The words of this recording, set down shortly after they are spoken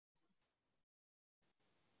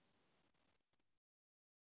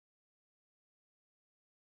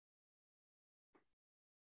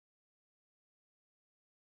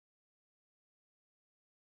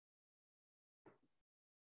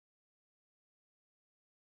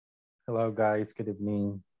Hello, guys. Good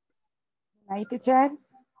evening. Hi, teacher.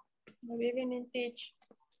 Good evening, teach.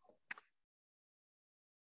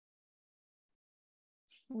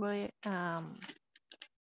 Voy,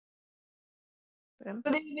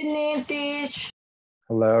 Good evening, teach.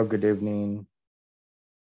 Hello, good evening.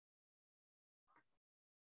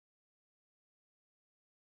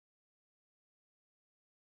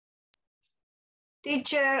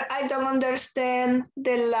 Teacher, I don't understand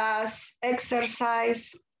the last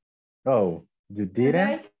exercise. Oh, you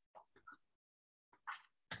didn't?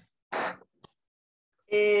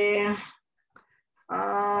 And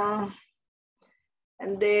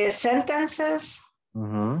the sentences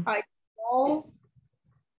Mm-hmm. I know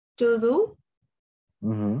to do.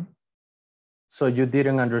 Mm-hmm. So you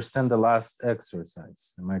didn't understand the last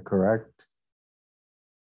exercise, am I correct?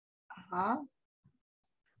 Uh-huh.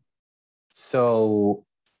 So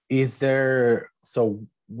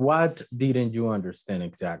what didn't you understand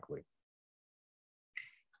exactly?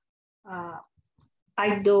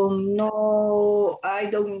 I don't know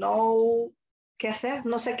qué hacer,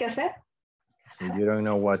 no sé qué hacer. So you don't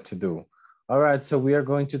know what to do. All right, so we are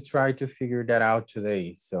going to try to figure that out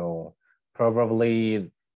today. So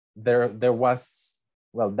probably that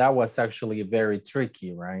was actually very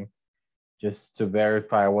tricky, right? Just to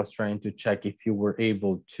verify, I was trying to check if you were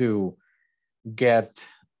able to get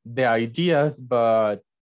the ideas, but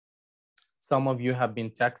some of you have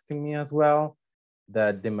been texting me as well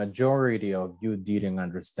that the majority of you didn't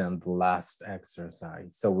understand the last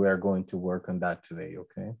exercise. So we are going to work on that today,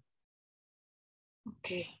 okay?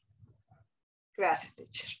 Okay. Gracias,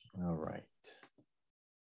 teacher. All right.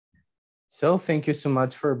 So thank you so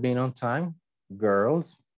much for being on time,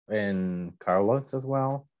 girls, and Carlos as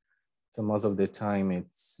well. So most of the time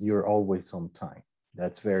you're always on time.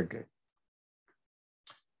 That's very good.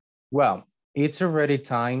 Well, it's already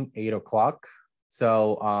time, 8 o'clock.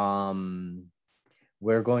 So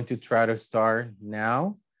we're going to try to start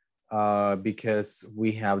now because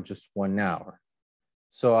we have just 1 hour.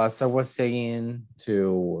 So as I was saying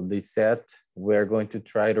to Lisette, we're going to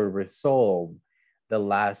try to resolve the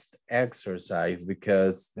last exercise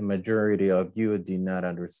because the majority of you did not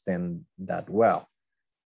understand that well,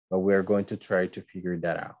 but we're going to try to figure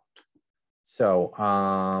that out. So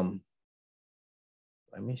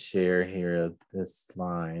let me share here this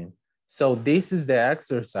line. So this is the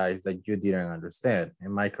exercise that you didn't understand.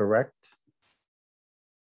 Am I correct?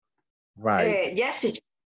 Right. Yes, teacher.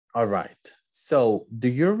 All right. So do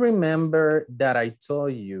you remember that I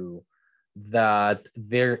told you that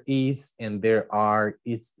there is and there are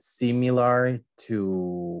is similar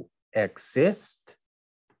to exist?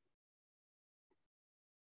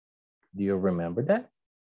 Do you remember that?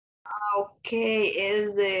 Okay,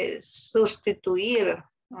 es de sustituir.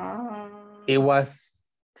 It was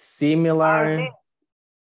similar.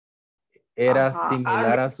 Era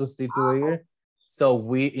similar a sustituir. So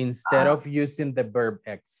we, instead of using the verb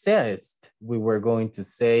exist, we were going to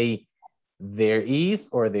say there is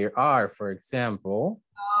or there are, for example.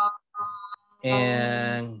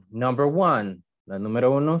 And number one, la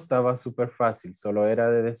número uno estaba súper fácil. Solo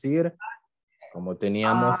era de decir, como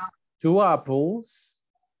teníamos 2 apples,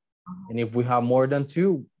 and if we have more than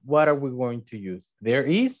 2, what are we going to use? There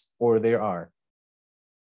is or there are?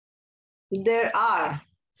 There are.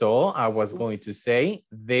 So I was going to say,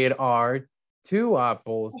 there are 2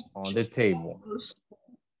 apples on the table.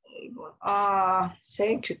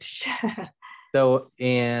 Thank you, teacher. So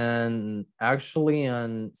actually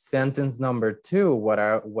in sentence number 2,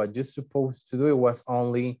 what you're supposed to do was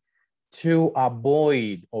only to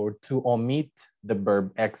avoid or to omit the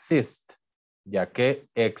verb exist, ya que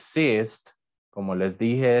exist, como les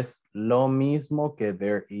dije, es lo mismo que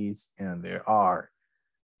there is and there are.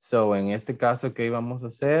 So en este caso, ¿qué íbamos a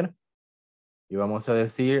hacer? Íbamos a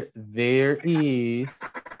decir, there is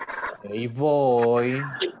a boy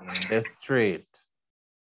in the street.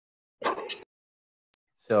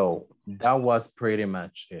 So that was pretty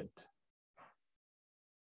much it.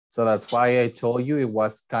 So that's why I told you it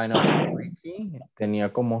was kind of tricky.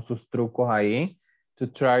 Tenía como sus trucos ahí to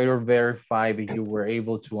try to verify if you were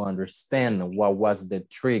able to understand what was the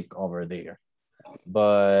trick over there.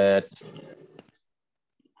 But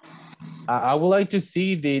I would like to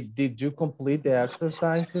see, did you complete the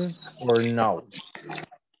exercises or no?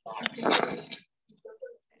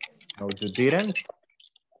 No, you didn't?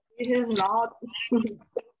 This is not.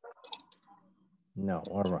 No,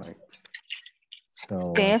 all right.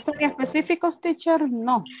 So, De esos específicos, teacher,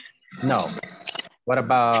 no. no. What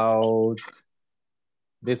about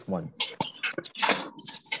this one?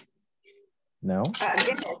 No?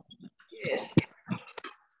 Yes.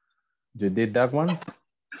 You did that one?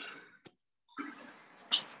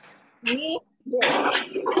 Me, yes.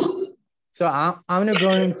 So I'm not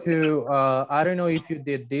going to, I don't know if you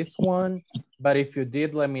did this one, but if you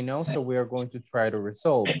did, let me know. So we are going to try to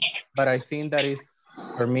resolve. But I think that is,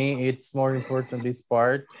 for me, it's more important this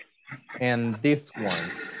part and this one.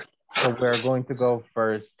 So we're going to go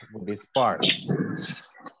first with this part.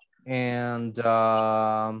 And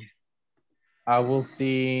I will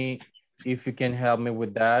see if you can help me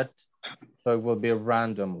with that. So it will be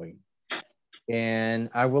randomly. And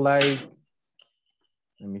I will like,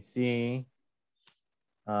 let me see.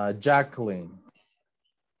 Jacqueline.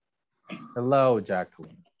 Hello,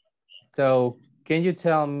 Jacqueline. So can you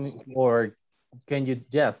tell me, or can you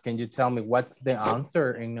tell me what's the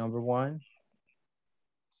answer in number one?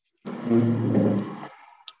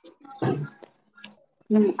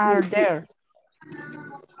 Are there?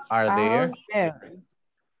 Are there? There.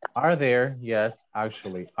 Are there? Yes,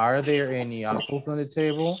 actually. Are there any apples on the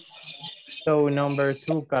table? So number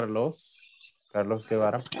two, Carlos. Carlos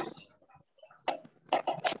Guevara.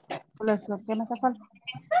 ¿Qué me hace falta?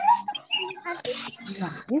 No,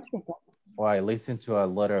 ¿viste? Oh, I listen to a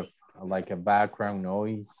lot of like a background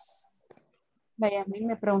noise. Vaya, a mí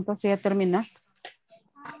me preguntó si ya terminaste.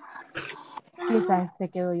 Quizás se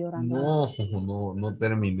quedó llorando. No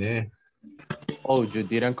terminé. Oh, you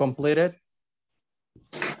didn't complete it?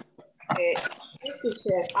 Yes,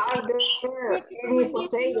 teacher. Are there any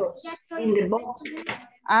potatoes in the box?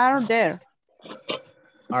 Are there?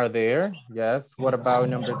 Are there? Yes. What about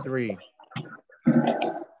number three?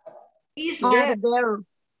 Is Are there? there?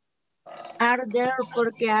 Are there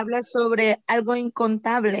porque habla sobre algo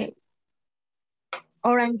incontable.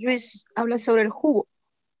 Orange juice habla sobre el jugo.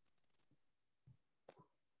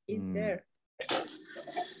 Is there?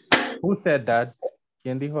 Who said that?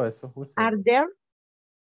 ¿Quién dijo eso? Who said Are that? there?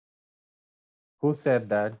 Who said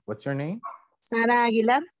that? What's your name? Sara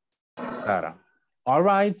Aguilar. Clara. All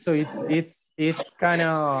right, so it's kind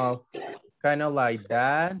of like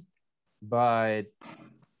that, but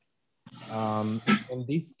in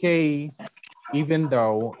this case, even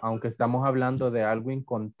though, aunque estamos hablando de algo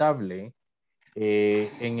incontable,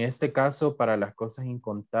 en este caso para las cosas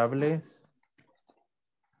incontables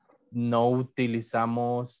no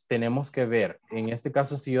utilizamos, tenemos que ver. En este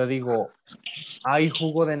caso, si yo digo, hay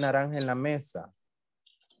jugo de naranja en la mesa.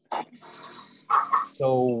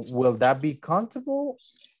 So will that be countable?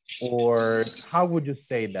 Or how would you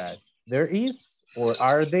say that? There is, or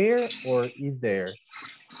are there, or is there?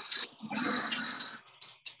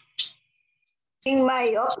 In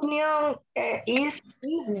my opinion, is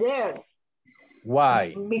there.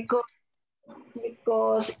 Why? Because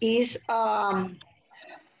it's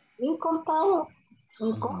incontable.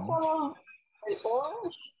 Incontable.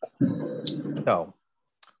 So,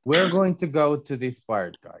 we're going to go to this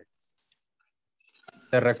part, guys.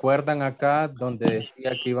 ¿Se recuerdan acá donde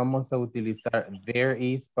decía que íbamos a utilizar there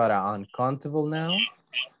is para uncountable nouns?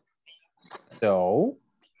 So,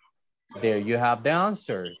 there you have the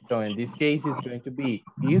answer. So in this case, it's going to be,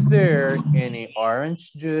 is there any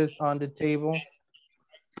orange juice on the table?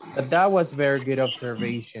 But that was very good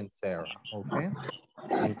observation, Sarah, okay?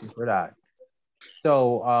 Thank you for that.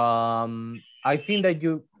 So I think that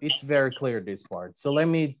it's very clear this part. So let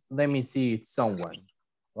me see someone.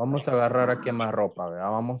 Vamos a agarrar a quemarropa, ¿verdad?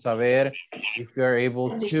 Vamos a ver if you're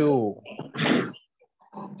able to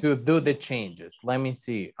do the changes. Let me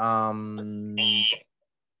see.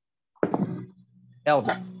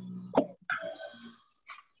 Elvis.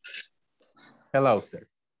 Hello, sir.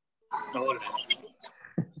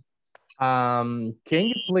 Can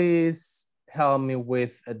you please help me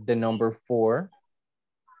with the number 4?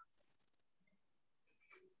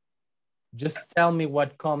 Just tell me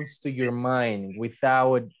what comes to your mind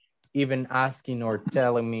without even asking or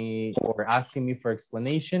telling me or asking me for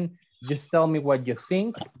explanation. Just tell me what you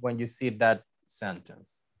think when you see that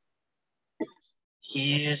sentence.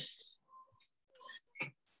 Is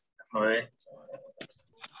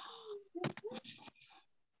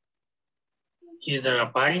there a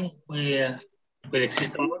party? Will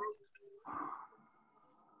exist tomorrow?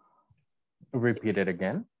 Repeat it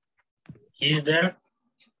again. Is there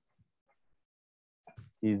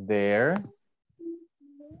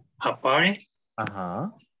a party?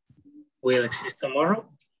 Will exist tomorrow?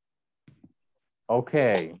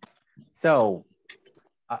 Okay. So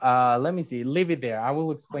let me see. Leave it there. I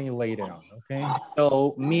will explain you later on. Okay.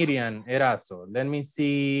 So Miriam Erazo. Let me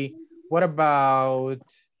see. What about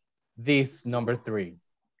this number 3?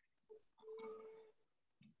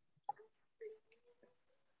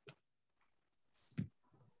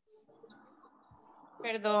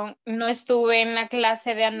 Perdón, no estuve en la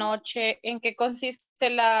clase de anoche. ¿En qué consiste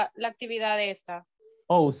la actividad esta?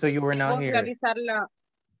 Oh, so you were not here. Realizarla.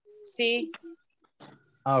 Sí.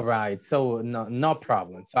 All right, so no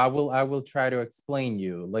problem. So I will try to explain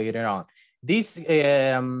you later on. This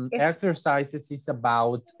exercises is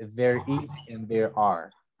about there is and there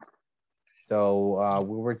are. So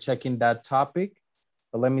we were checking that topic.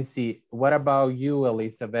 But let me see. What about you,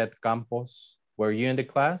 Elizabeth Campos? Were you in the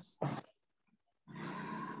class?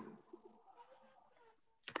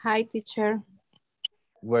 Hi, teacher.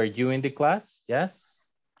 Were you in the class?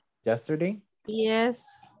 Yes. Yesterday?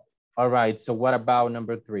 Yes. All right. So what about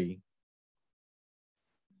number 3?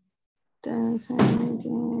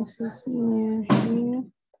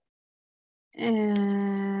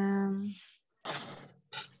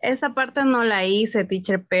 Esa parte no la hice,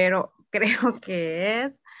 teacher, pero creo que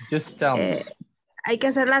es. Just tell me. Hay que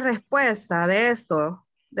hacer la respuesta de esto,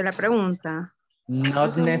 de la pregunta.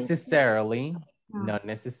 Not necessarily. Not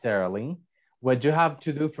necessarily. What you have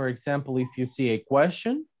to do, for example, if you see a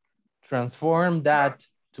question, transform that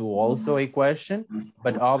to also a question,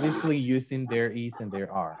 but obviously using there is and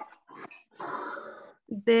there are.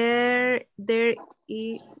 There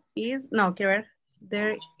is, no, quiero ver.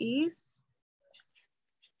 There is,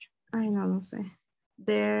 ay, no sé.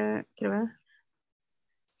 There, quiero ver.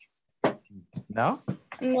 No?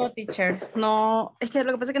 No, teacher, no, es que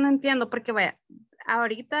lo que pasa es que no entiendo, porque vaya,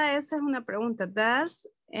 ahorita esa es una pregunta. Does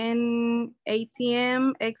an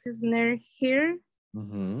ATM exist near here?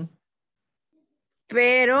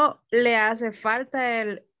 Pero le hace falta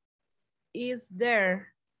el is there.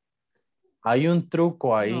 Hay un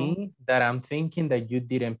truco ahí that I'm thinking that you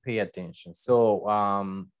didn't pay attention. So,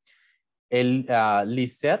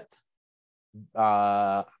 Lisette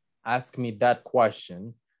asked me that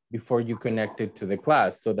question before you connected to the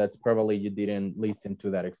class. So that's probably you didn't listen to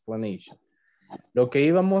that explanation. Lo que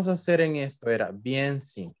íbamos a hacer en esto era bien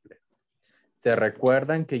simple. ¿Se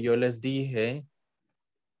recuerdan que yo les dije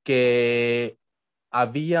que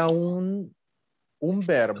había un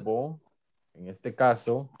verbo, en este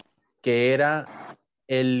caso, que era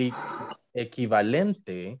el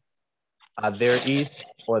equivalente a there is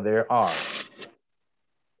or there are?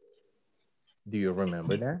 Do you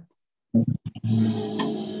remember that?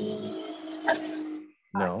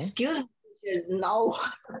 No. Excuse me, no.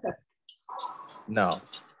 No.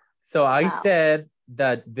 So I said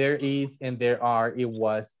that there is and there are, it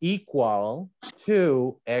was equal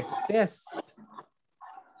to exist.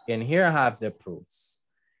 And here I have the proofs.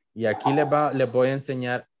 Y aquí le voy a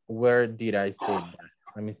enseñar where did I say that.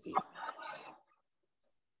 Let me see.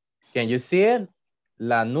 Can you see it?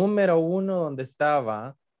 La número 1 donde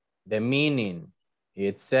estaba, the meaning.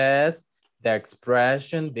 It says the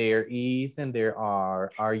expression there is and there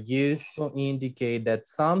are used to indicate that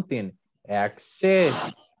something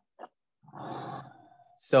exists.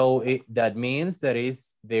 So that means that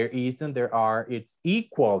there is and there are, it's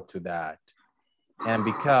equal to that. And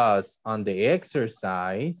because on the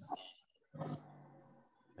exercise,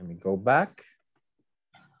 let me go back.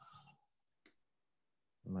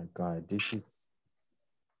 Oh my God, this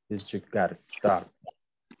just gotta stop.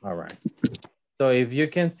 All right. So if you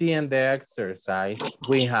can see in the exercise,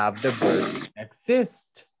 we have the verb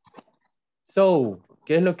exist. So,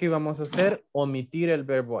 ¿qué es lo que vamos a hacer? Omitir el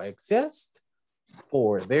verbo exist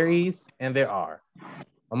for there is and there are.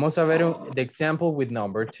 Vamos a ver the example with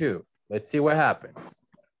number 2. Let's see what happens.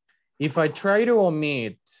 If I try to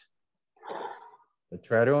omit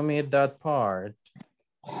that part,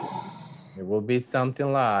 it will be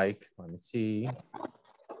something like, let me see.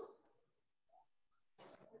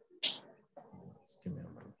 Just give me a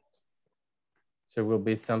moment. So it will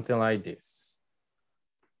be something like this.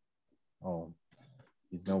 Oh,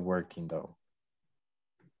 it's not working though.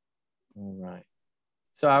 All right.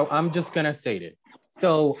 So I'm just gonna say it.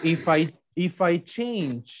 So if I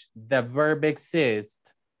change the verb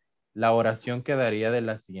exist, la oración quedaría de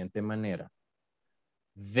la siguiente manera.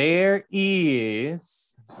 There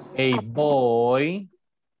is a boy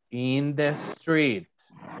in the street.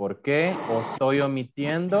 ¿Por qué? O estoy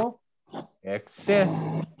omitiendo exist.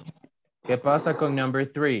 ¿Qué pasa con number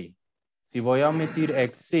 3? Si voy a omitir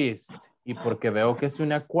exist y porque veo que es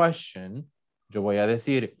una question, yo voy a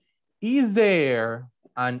decir, is there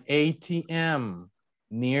an ATM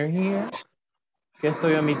near here? ¿Qué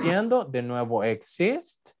estoy omitiendo? De nuevo,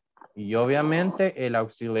 exist. Y obviamente el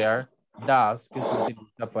auxiliar does, que se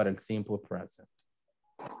utiliza para el simple present.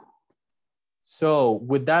 So,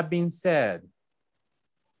 with that being said,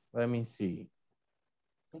 let me see.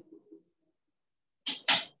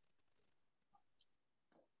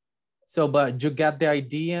 So, but you got the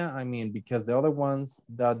idea? I mean, because the other ones,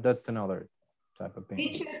 that's another type of thing.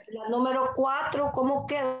 Teacher, la número 4, ¿cómo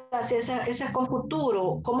queda? Si esa es con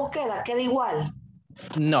futuro, ¿cómo queda? ¿Queda igual?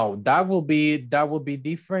 No, that will be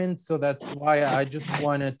different. So that's why I just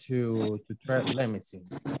wanted to try. Let me see.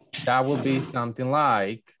 That will be something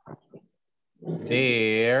like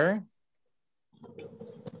there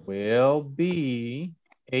will be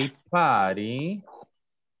a party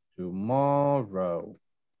tomorrow.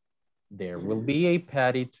 There will be a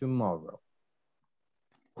party tomorrow.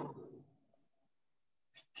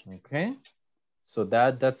 Okay, so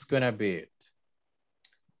that's gonna be it.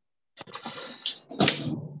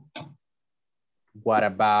 What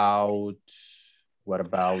about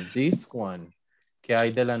this one? ¿Qué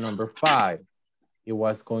hay de la number 5? It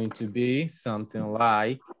was going to be something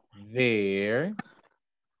like there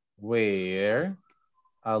were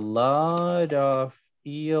a lot of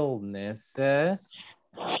illnesses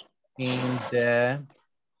in the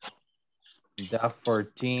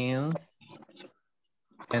 14th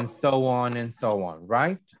and so on,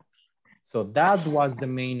 right? So that was the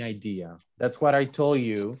main idea. That's what I told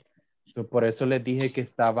you. So por eso les dije que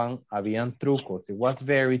habían trucos. It was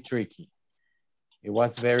very tricky. It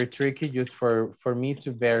was very tricky just for me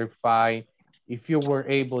to verify if you were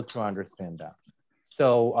able to understand that.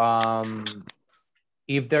 So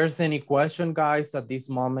if there's any question, guys, at this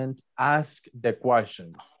moment, ask the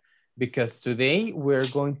questions. Because today we're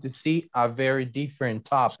going to see a very different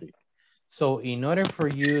topic. So in order for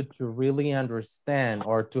you to really understand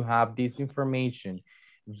or to have this information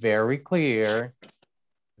very clear,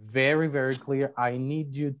 very, very clear, I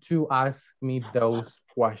need you to ask me those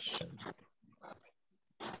questions.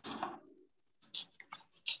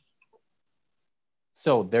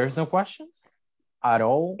 So there's no questions at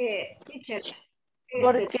all? Teacher,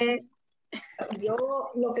 yo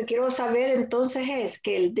lo que quiero saber entonces es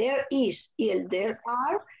que el there is y el there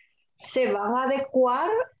are se van a adecuar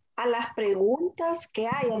a las preguntas que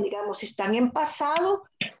hayan, digamos, si están en pasado.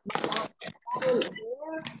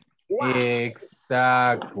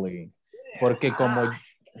 Exactly. Porque como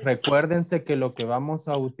recuérdense que lo que vamos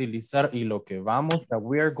a utilizar y lo que that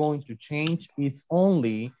we are going to change is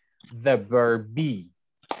only the verb be,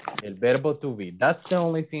 el verbo to be. That's the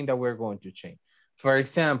only thing that we're going to change. For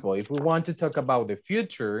example, if we want to talk about the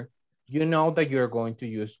future, you know that you're going to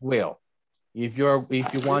use will. If you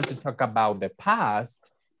want to talk about the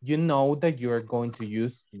past, you know that you're going to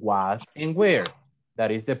use was and were.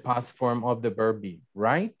 That is the past form of the verb be,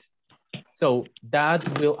 right? So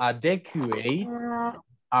that will adequate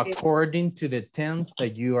according to the tense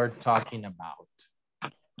that you are talking about.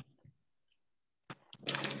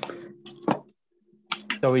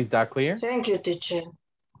 So is that clear? Thank you, teacher.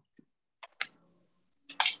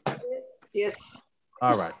 Yes.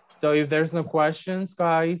 All right. So if there's no questions,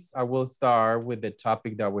 guys, I will start with the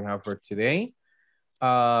topic that we have for today.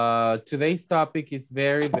 Today's topic is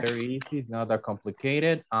very, very easy. It's not that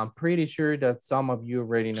complicated. I'm pretty sure that some of you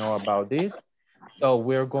already know about this. So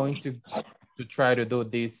we're going to try to do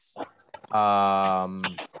this. Let me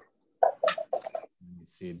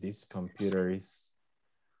see, this computer is,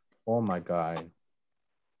 oh my God.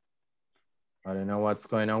 I don't know what's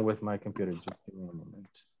going on with my computer. Just give me a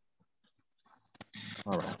moment.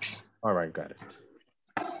 All right, got it.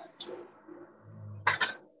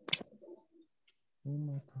 Oh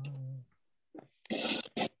my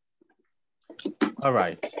God. All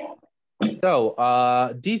right. So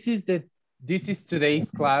this is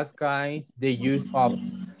today's class, guys. The use of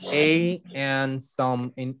a and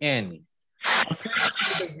some and any.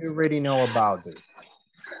 You already know about this.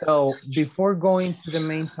 So before going to the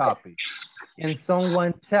main topic, can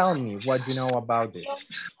someone tell me what you know about this?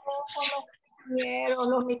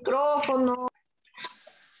 Los micrófonos.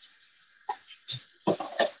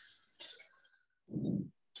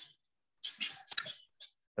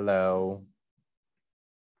 Hello.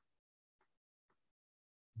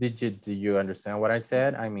 Did you understand what I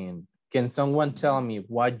said? I mean, can someone tell me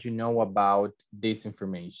what you know about this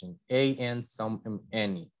information? A and some and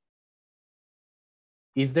any.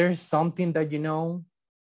 Is there something that you know?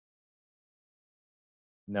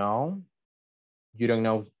 No? You don't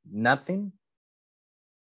know nothing?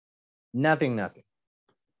 Nothing.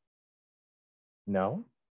 No?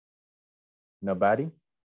 Nobody?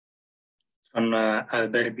 Son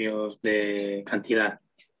adverbios de cantidad.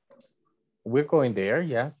 We're going there,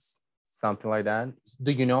 yes. Something like that.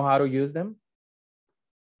 Do you know how to use them?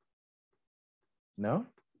 No?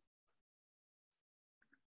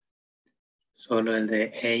 Solo el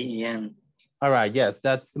de A y N. All right, yes,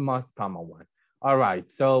 that's the most common one. All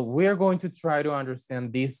right, so we're going to try to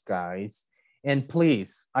understand these guys. And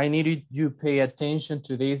please, I need you to pay attention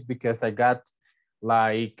to this because I got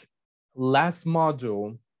like last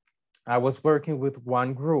module, I was working with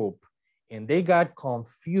one group and they got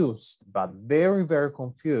confused, but very, very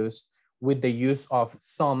confused with the use of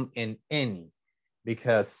some and any,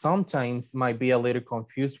 because sometimes might be a little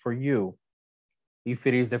confused for you if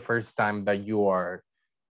it is the first time that you are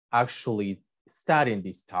actually studying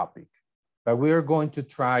this topic. But we are going to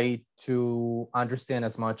try to understand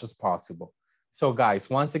as much as possible. So guys,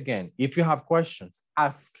 once again, if you have questions,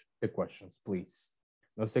 ask the questions, please.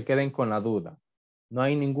 No se queden con la duda. No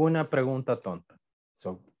hay ninguna pregunta tonta.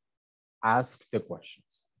 So ask the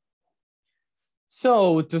questions.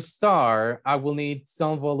 So to start, I will need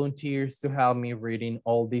some volunteers to help me reading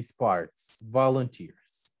all these parts.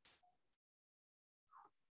 Volunteers.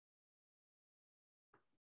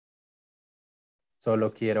 Solo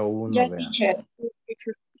quiero uno. Yeah, vean.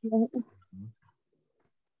 teacher.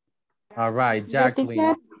 All right,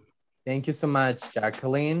 Jacqueline. Thank you so much,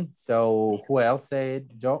 Jacqueline. So who else said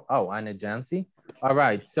Joe? Oh, Anna Jancy. All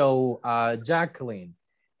right, so Jacqueline,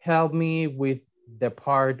 help me with the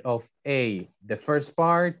part of A, the first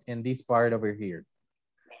part and this part over here.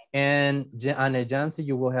 And Anna Jancy,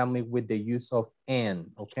 you will help me with the use of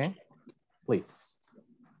and, okay? Please.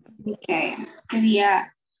 Okay, yeah,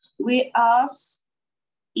 we ask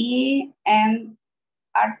and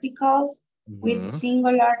articles with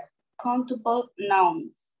singular countable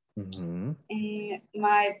nouns.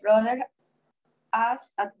 My brother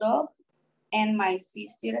has a dog and my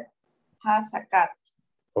sister has a cat.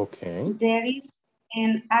 Okay. There is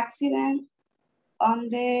an accident on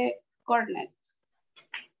the cornet.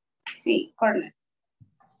 Sí, cornet.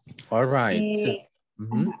 All right.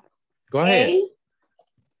 Go ahead.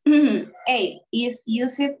 A is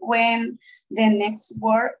used when the next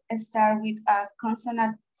word starts with a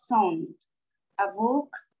consonant sound. A book,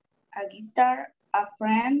 a guitar, a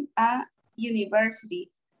friend, a university.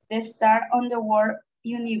 The start on the word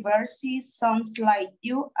university sounds like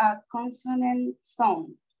you, a consonant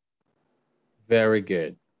sound. Very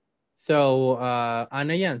good. So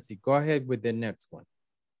Ana Yancy, go ahead with the next one.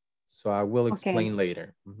 So I will explain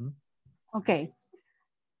later. Okay.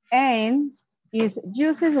 And is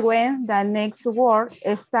used when the next word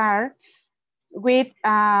starts with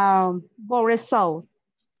vowel sound.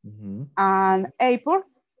 An apple,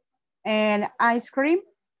 and ice cream,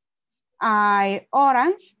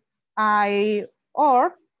 orange,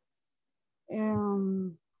 or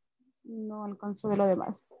no alcanzo de lo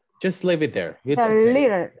demás. Just leave it there. It's the okay.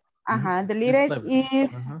 letter, the letter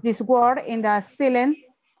is this word in the silent,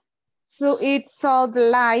 so it sounds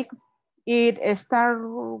like it start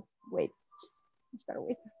with.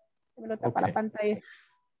 Okay.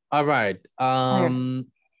 All right,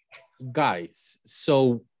 guys.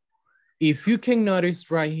 So if you can notice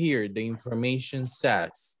right here, the information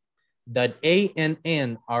says that A and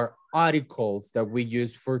N are articles that we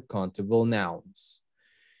use for countable nouns.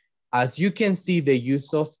 As you can see, the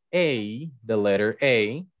use of A, the letter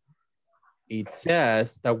A, it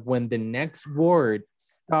says that when the next word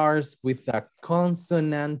starts with a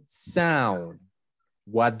consonant sound,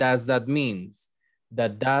 what does that mean?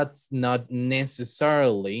 That's not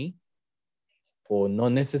necessarily o no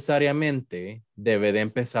necesariamente debe de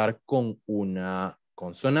empezar con una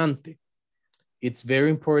consonante. It's very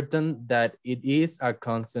important that it is a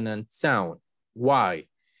consonant sound. Why?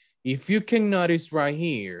 If you can notice right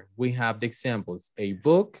here, we have the examples, a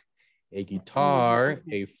book, a guitar,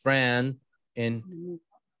 a friend, and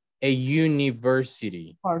a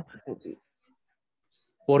university.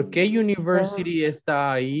 ¿Por qué university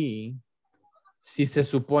está ahí si se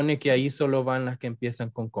supone que ahí solo van las que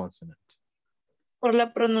empiezan con consonant? Por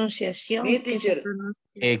la pronunciación.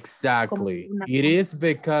 Exactly. It is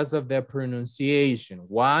because of the pronunciation.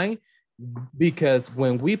 Why? Because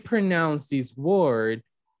when we pronounce this word,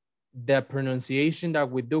 the pronunciation that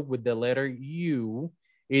we do with the letter U,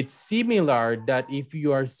 it's similar that if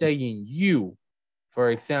you are saying you, for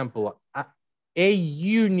example, a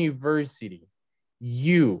university,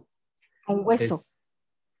 you.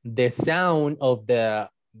 The sound of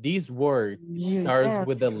this word starts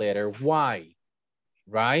with the letter Y,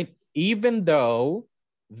 right? Even though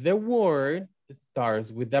the word starts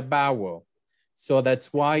with a vowel. So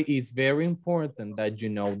that's why it's very important that you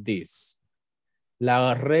know this.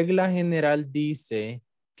 La regla general dice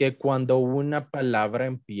que cuando una palabra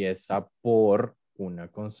empieza por una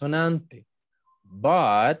consonante.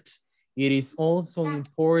 But it is also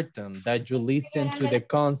important that you listen to the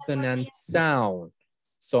consonant sound.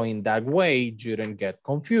 So in that way, you don't get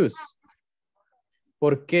confused.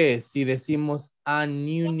 Porque si decimos an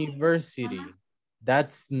university,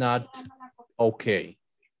 that's not okay.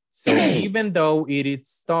 So even though it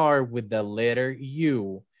starts with the letter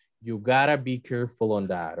U, you gotta be careful on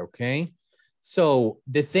that, okay? So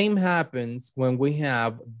the same happens when we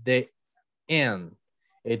have the N.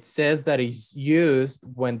 It says that it's used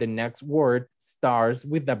when the next word starts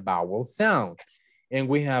with a vowel sound. And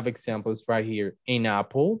we have examples right here. An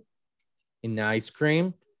apple, an ice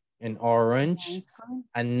cream, an orange,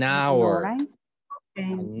 an hour,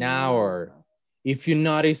 an hour. If you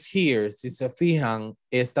notice here, si se fijan,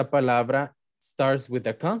 esta palabra starts with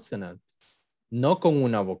a consonant, no con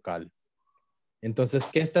una vocal. Entonces,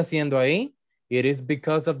 ¿qué está haciendo ahí? It is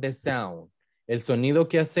because of the sound. El sonido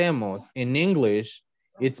que hacemos in English,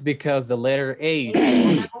 it's because the letter H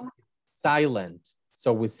is silent.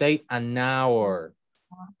 So we say an hour,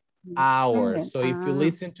 hour. So if you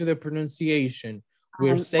listen to the pronunciation,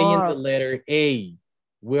 we're saying the letter A.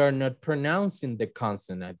 We are not pronouncing the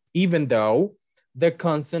consonant, even though the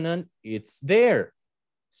consonant, it's there.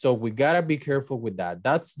 So we gotta be careful with that.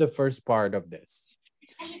 That's the first part of this.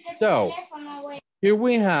 So here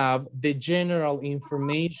we have the general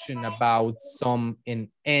information about some and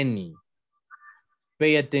any.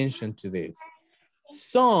 Pay attention to this.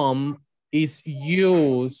 Some is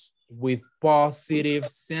used with positive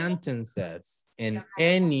sentences and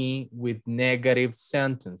any with negative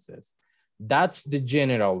sentences. That's the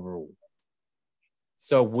general rule.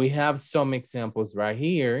 So we have some examples right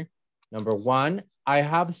here. Number one, I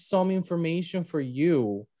have some information for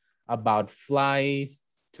you about flights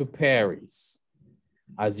to Paris.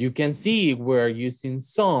 As you can see, we're using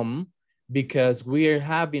some because we are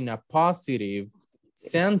having a positive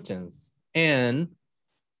sentence and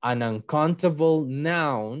an uncountable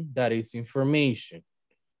noun that is information.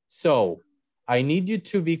 So I need you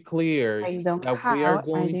to be clear that we are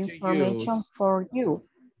going to use for you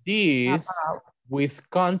this with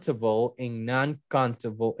countable and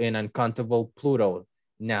non-countable and uncountable plural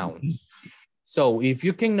nouns. So if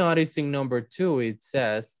you can notice in number 2, it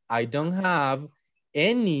says, I don't have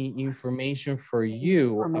any information for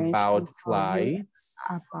you about flights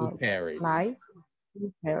to Paris.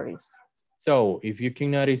 So if you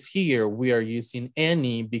can notice here, we are using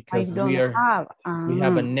any because we have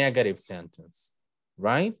a negative sentence,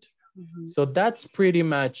 right? So that's pretty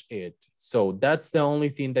much it. So that's the only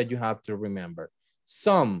thing that you have to remember.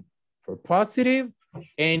 Some for positive,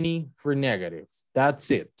 any for negatives. That's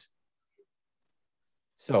it.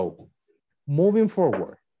 So moving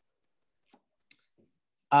forward,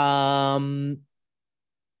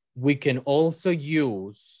 we can also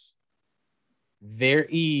use there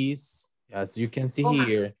is, as you can see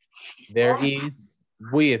here, there is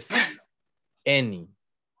with any.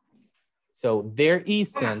 So there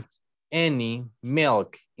isn't any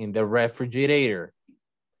milk in the refrigerator.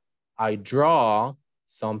 I draw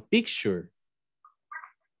some pictures.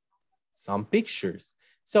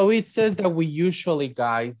 So it says that we usually,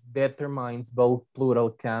 guys, determines both plural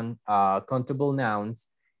countable nouns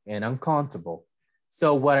and uncountable.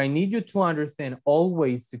 So what I need you to understand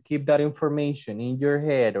always to keep that information in your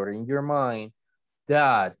head or in your mind,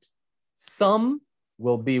 that some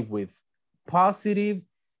will be with positive,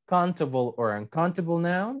 countable or uncountable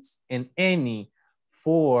nouns, and any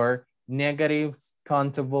for negatives,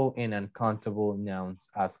 countable and uncountable nouns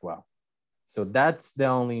as well. So that's the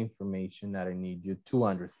only information that I need you to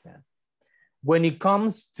understand. When it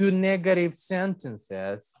comes to negative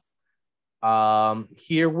sentences,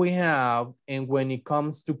 here we have, and when it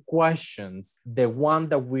comes to questions, the one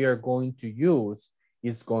that we are going to use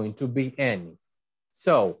is going to be any.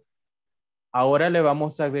 So, ahora le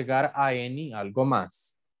vamos a agregar a any algo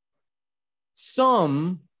más.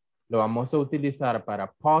 Some lo vamos a utilizar para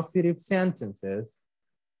positive sentences,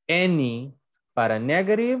 any para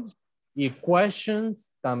negative, y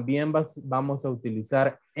questions también vamos a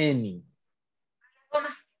utilizar any.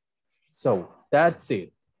 So, that's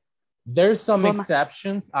it. There's some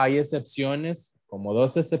exceptions, hay excepciones, como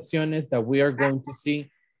 2 excepciones that we are going to see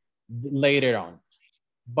later on.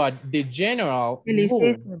 But the general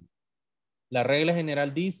rule, la regla general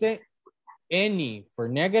dice any for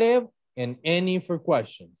negative and any for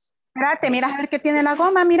questions. Espérate, mira a ver qué tiene la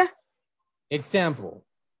goma, mira. Example.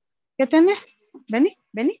 ¿Qué tienes? Vení,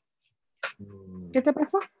 vení. ¿Qué te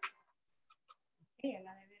pasó?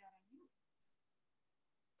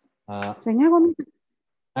 Señor gomita.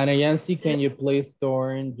 Ana Yancy, can you please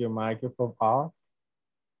turn your microphone off?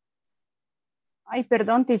 Ay,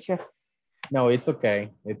 perdón, teacher. No, it's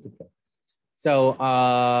okay. It's okay. So,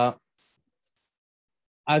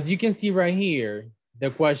 as you can see right here, the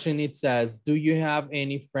question, it says, do you have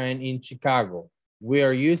any friend in Chicago? We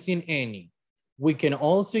are using any. We can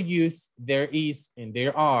also use there is and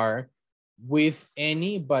there are with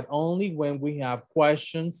any, but only when we have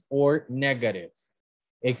questions or negatives.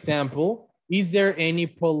 Example, is there any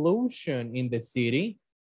pollution in the city?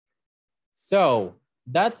 So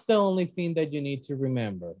that's the only thing that you need to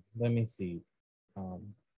remember. Let me see.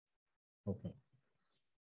 Okay.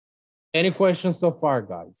 Any questions so far,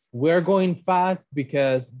 guys? We're going fast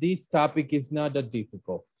because this topic is not that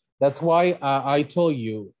difficult. That's why I told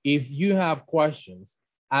you, if you have questions,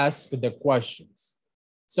 ask the questions.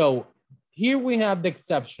 So here we have the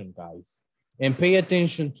exception, guys, and pay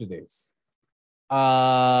attention to this.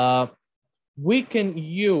 We can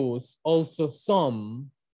use also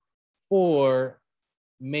some for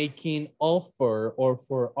making offer or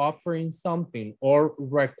for offering something or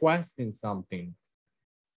requesting something.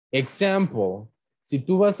 Example, si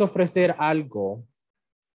tú vas a ofrecer algo,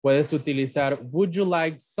 puedes utilizar would you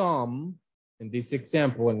like some, in this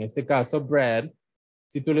example, en este caso, bread.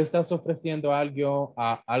 Si tú le estás ofreciendo algo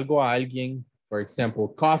a alguien, for example,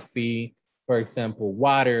 coffee, for example,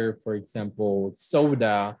 water, for example,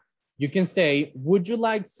 soda, you can say, would you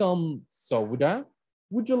like some soda?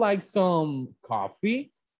 Would you like some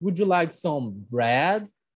coffee? Would you like some bread?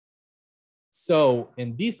 So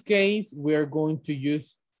in this case, we are going to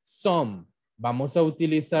use some. Vamos a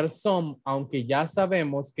utilizar some, aunque ya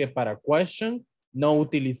sabemos que para question no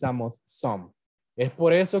utilizamos some. Es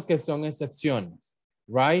por eso que son excepciones,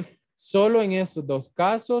 right? Solo en estos dos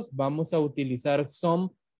casos vamos a utilizar some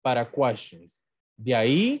para questions. De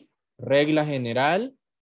ahí, regla general,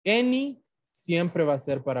 any siempre va a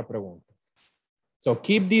ser para preguntas. So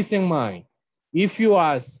keep this in mind. If you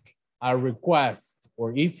ask a request,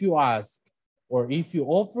 or if you ask, or if you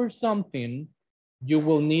offer something, you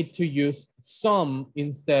will need to use some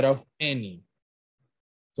instead of any.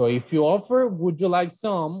 So if you offer, would you like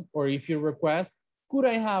some? Or if you request, could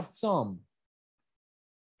I have some?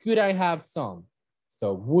 Could I have some?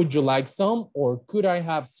 So would you like some or could I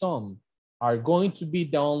have some are going to be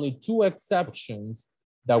the only two exceptions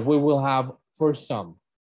that we will have for some.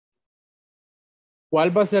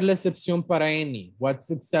 ¿Cuál va a ser la excepción para any? What's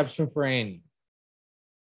the exception for any?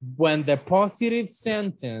 When the positive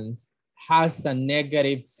sentence has a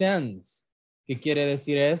negative sense. ¿Qué quiere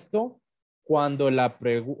decir esto? Cuando la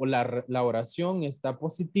oración está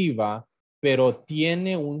positiva, pero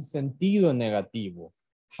tiene un sentido negativo.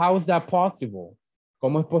 How is that possible?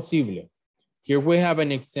 ¿Cómo es posible? Here we have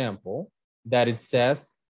an example that it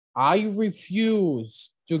says, I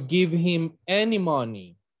refuse to give him any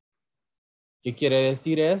money. ¿Qué quiere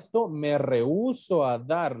decir esto? Me rehúso a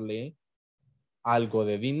darle algo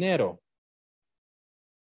de dinero.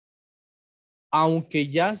 Aunque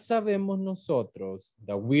ya sabemos nosotros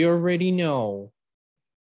that we already know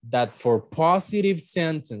that for positive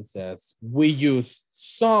sentences, we use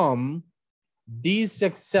some, this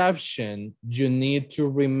exception, you need to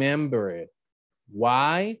remember it.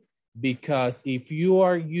 Why? Because if you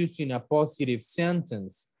are using a positive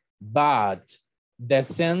sentence, but the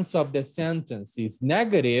sense of the sentence is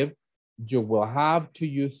negative, you will have to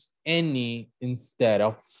use any instead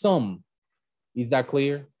of some. Is that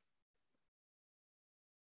clear?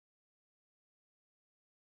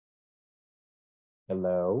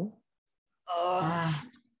 Hello?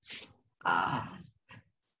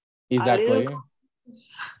 Is that clear?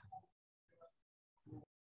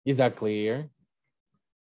 Is that clear?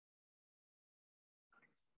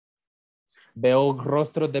 Veo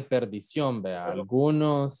rostros de perdición, vea,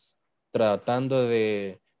 algunos tratando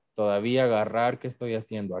de todavía agarrar qué estoy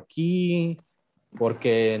haciendo aquí,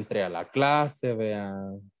 porque entré a la clase, vea,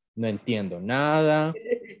 no entiendo nada.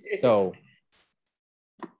 So,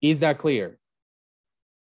 is that clear?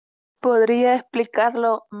 ¿Podría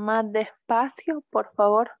explicarlo más despacio, por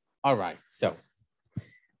favor? All right, so.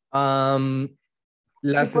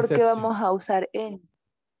 ¿Y por qué vamos a usar en?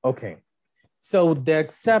 Okay. So the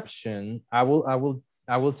exception, I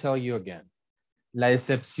will tell you again. La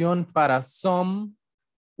excepción para some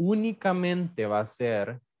únicamente va a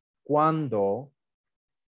ser cuando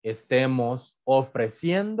estemos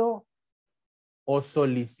ofreciendo o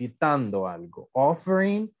solicitando algo.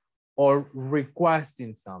 Offering or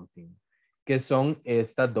requesting something. Que son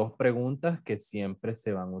estas dos preguntas que siempre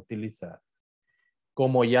se van a utilizar.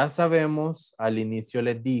 Como ya sabemos, al inicio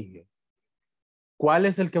les dije, ¿cuál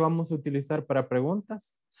es el que vamos a utilizar para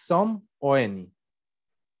preguntas? Some o any.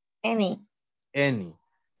 Any. Any.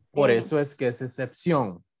 Por eso es que es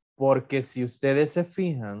excepción. Porque si ustedes se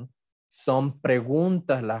fijan, son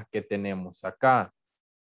preguntas las que tenemos acá.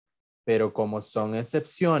 Pero como son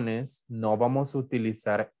excepciones, no vamos a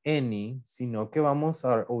utilizar any, sino que vamos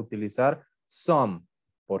a utilizar some.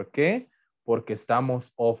 ¿Por qué? Porque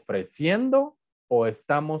estamos ofreciendo o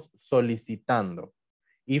estamos solicitando.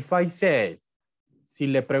 If I say, si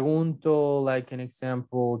le pregunto, like an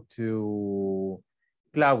example to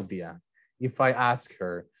Claudia, if I ask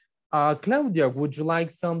her, Claudia, would you like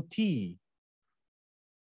some tea?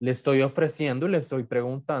 Le estoy ofreciendo, le estoy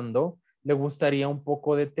preguntando ¿Le gustaría un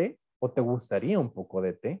poco de té? ¿O te gustaría un poco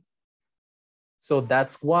de té? So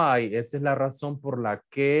that's why, esa es la razón por la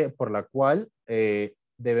cual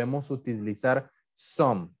debemos utilizar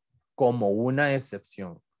some como una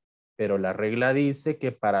excepción. Pero la regla dice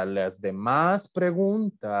que para las demás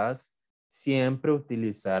preguntas, siempre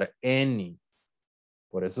utilizar any.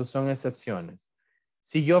 Por eso son excepciones.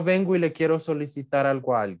 Si yo vengo y le quiero solicitar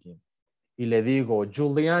algo a alguien y le digo,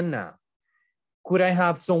 Juliana, could I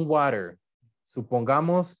have some water?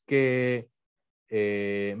 Supongamos que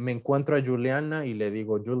me encuentro a Juliana y le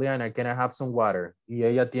digo, Juliana, can I have some water? Y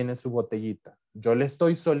ella tiene su botellita. Yo le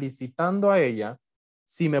estoy solicitando a ella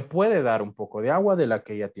si me puede dar un poco de agua de la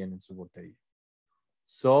que ella tiene en su botella.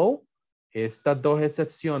 So, estas dos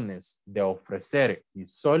excepciones de ofrecer y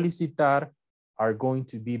solicitar are going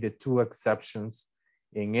to be the two exceptions.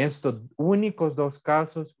 En estos únicos dos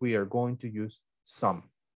casos, we are going to use some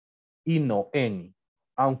y no any,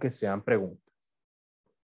 aunque sean preguntas.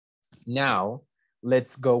 Now,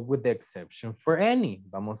 let's go with the exception for any.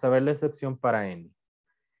 Vamos a ver la excepción para any.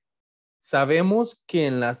 Sabemos que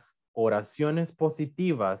en las oraciones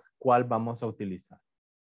positivas, ¿cuál vamos a utilizar?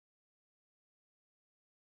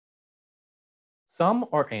 Some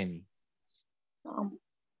or any?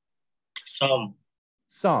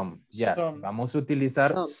 Some, yes. Some. Vamos a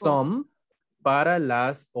utilizar some para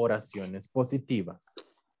las oraciones positivas.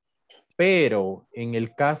 Pero en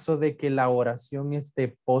el caso de que la oración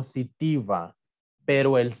esté positiva,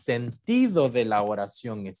 pero el sentido de la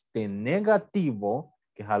oración esté negativo,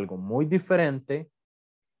 que es algo muy diferente,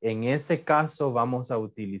 en ese caso vamos a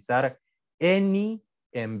utilizar any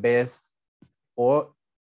en vez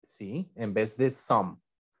de some.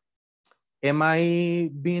 Am I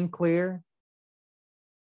being clear?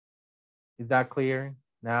 Is that clear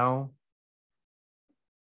now?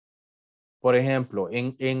 Por ejemplo,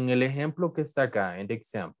 en el ejemplo que está acá, en the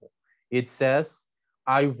example, it says,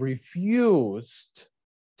 I refused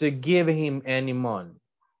to give him any money.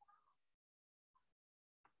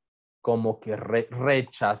 Como que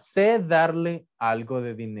rechacé darle algo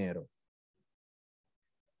de dinero.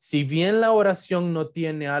 Si bien la oración no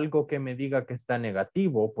tiene algo que me diga que está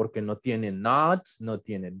negativo, porque no tiene not, no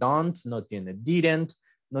tiene don't, no tiene didn't,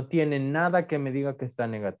 no tiene nada que me diga que está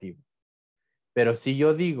negativo. Pero si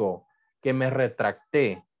yo digo que me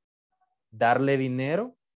retracté darle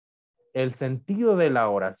dinero, el sentido de la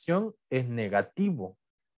oración es negativo.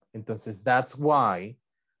 Entonces, that's why,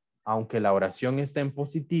 aunque la oración está en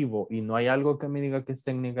positivo y no hay algo que me diga que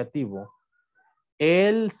está en negativo,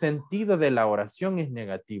 el sentido de la oración es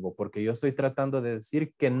negativo, porque yo estoy tratando de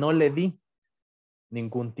decir que no le di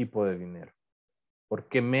ningún tipo de dinero,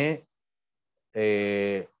 porque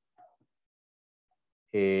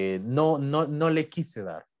no le quise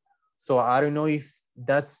dar. So I don't know if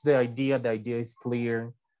that's the idea. The idea is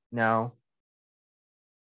clear now.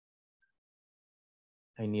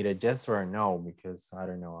 I need a yes or a no because I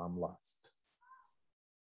don't know, I'm lost.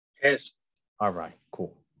 Yes. All right,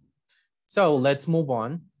 cool. So let's move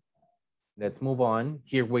on. Let's move on.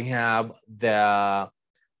 Here we have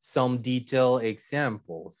some detailed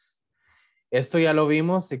examples. Esto ya lo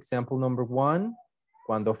vimos. Example number 1,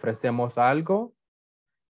 cuando ofrecemos algo,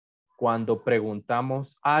 cuando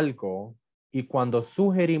preguntamos algo y cuando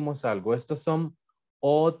sugerimos algo. Estos son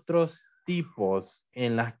otros tipos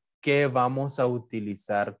en las que vamos a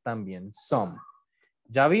utilizar también some.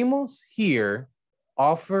 Ya vimos here,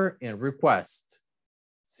 offer and request.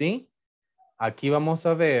 ¿Sí? Aquí vamos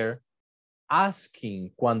a ver asking,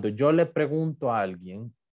 cuando yo le pregunto a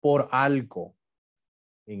alguien por algo.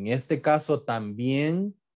 En este caso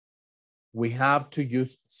también we have to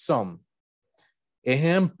use some.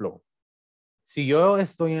 Ejemplo, si yo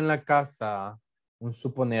estoy en la casa,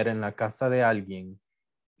 suponer en la casa de alguien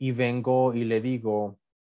y vengo y le digo,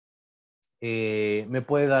 ¿me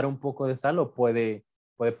puede dar un poco de sal o puede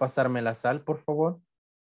pasarme la sal, por favor?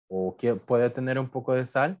 ¿O puede tener un poco de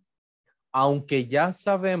sal? Aunque ya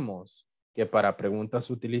sabemos que para preguntas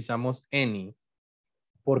utilizamos any,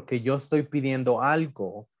 porque yo estoy pidiendo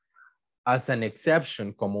algo as an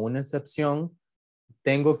exception, como una excepción,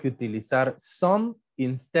 tengo que utilizar some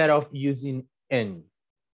instead of using any.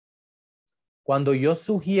 Cuando yo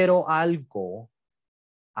sugiero algo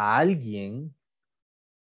a alguien,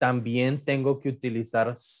 también tengo que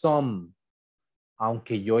utilizar some,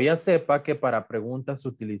 aunque yo ya sepa que para preguntas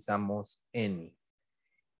utilizamos any.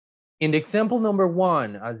 In the example number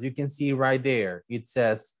 1, as you can see right there, it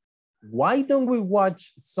says, why don't we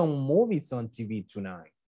watch some movies on TV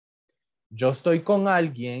tonight? Yo estoy con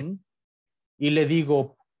alguien y le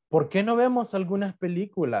digo, ¿por qué no vemos algunas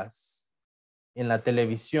películas en la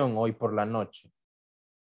televisión hoy por la noche?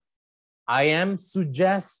 I am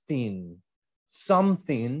suggesting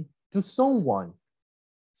something to someone.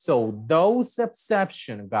 So those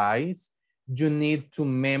exceptions, guys, you need to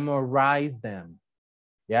memorize them.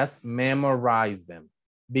 Yes, memorize them.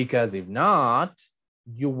 Because if not,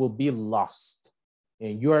 you will be lost.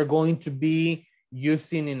 And you are going to be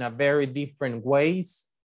using in a very different ways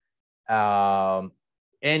any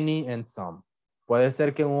and some. Puede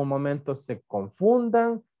ser que en un momento se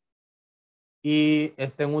confundan y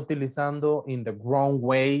estén utilizando in the wrong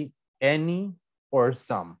way any or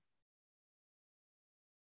some.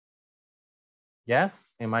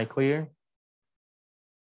 Yes, am I clear?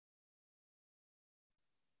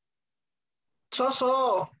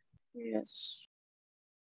 So. Yes.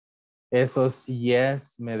 Esos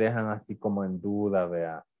yes me dejan así como en duda,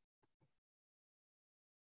 vea.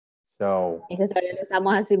 So. Es que todavía lo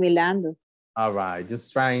estamos asimilando. All right,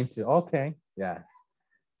 just trying to, okay, yes.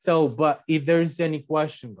 So, but if there's any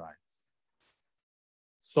question, guys.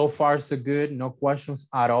 So far, so good, no questions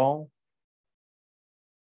at all.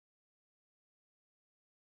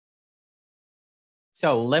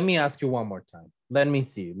 So let me ask you one more time. Let me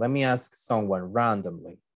see, let me ask someone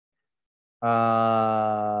randomly.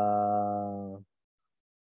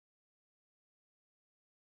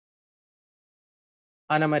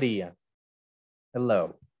 Ana Maria,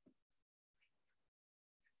 hello.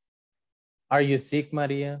 Are you sick,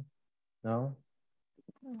 Maria? No?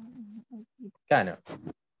 Kind of.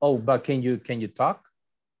 Oh, but can you talk?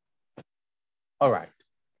 All right.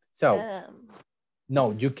 So,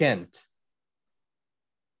 no, you can't.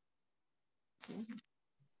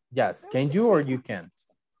 Yes, can you or you can't?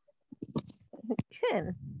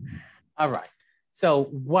 Can. All right. So,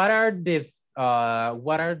 what are the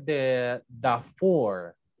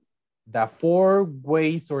four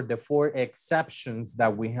ways or the four exceptions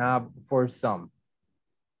that we have for some?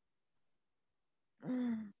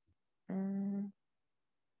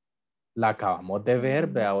 La acabamos de ver,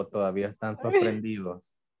 vea, o todavía están sorprendidos.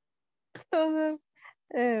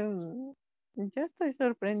 Yo estoy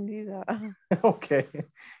sorprendida. Okay,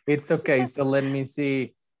 it's okay. So let me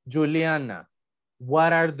see. Juliana,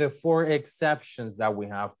 what are the four exceptions that we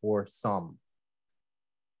have for some?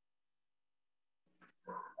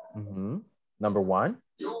 Number one.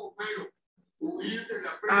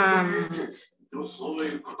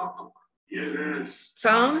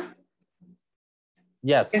 Some.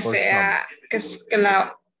 Yes, Que for sea, que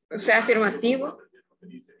sea afirmativo,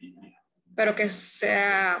 pero que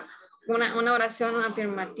sea una oración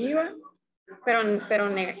afirmativa, pero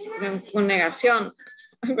con negación.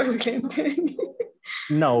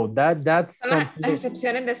 No, that's son las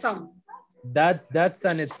excepciones de some. That's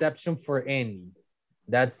an exception for any.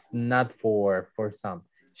 That's not for some.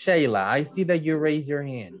 Shayla, I see that you raise your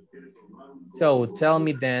hand. So tell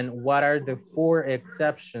me then, what are the four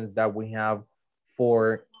exceptions that we have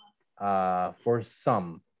for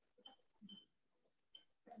some?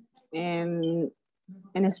 En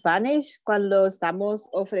Spanish, cuando estamos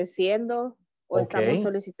ofreciendo o estamos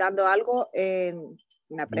solicitando algo en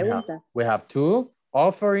una pregunta. We have two,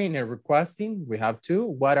 offering and requesting. We have two.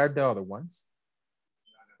 What are the other ones?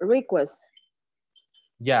 Request.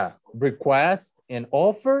 Yeah, request and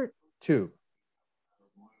offer, two.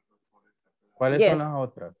 ¿Cuáles son las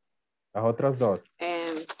otras? Las otras dos.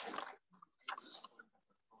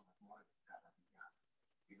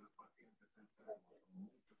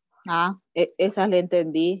 Esas le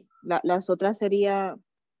entendí. Las otras sería...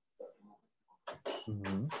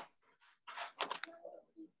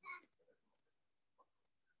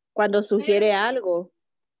 Cuando sugiere algo.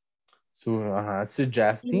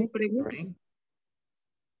 Suggesting.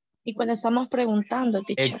 Y cuando estamos preguntando,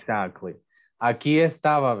 teacher. Exactly. Aquí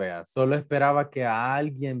estaba, vea. Solo esperaba que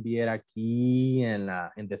alguien viera aquí en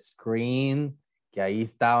the screen que ahí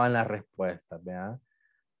estaban las respuestas, vea.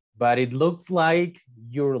 But it looks like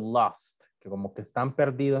you're lost. Que como que están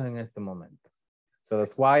perdidos en este momento. So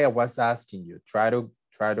that's why I was asking you. Try to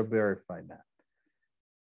verify that.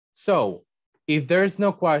 So, if there's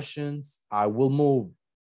no questions, I will move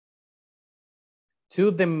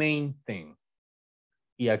to the main thing.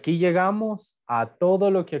 Y aquí llegamos a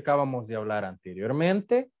todo lo que acabamos de hablar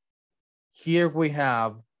anteriormente. Here we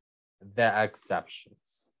have the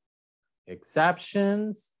exceptions.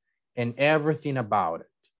 Exceptions and everything about it.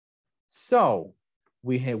 So,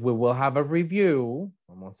 we will have a review.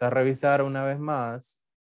 Vamos a revisar una vez más.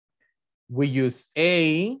 We use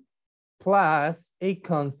a plus a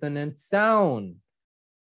consonant sound.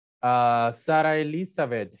 Sarah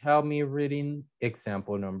Elizabeth, help me reading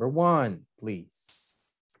example number 1, please.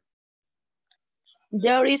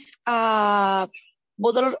 There is a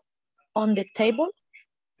bottle on the table.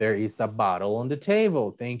 There is a bottle on the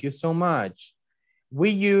table. Thank you so much. We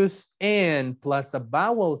use N plus a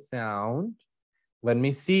vowel sound. Let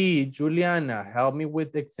me see, Juliana, help me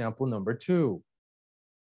with example number 2.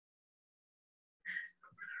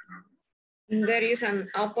 There is an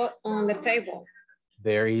apple on the table.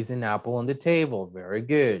 There is an apple on the table. Very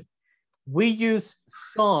good. We use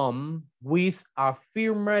some with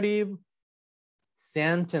affirmative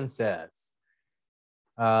sentences.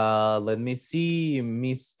 Let me see,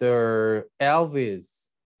 Mr.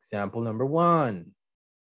 Elvis, example number 1.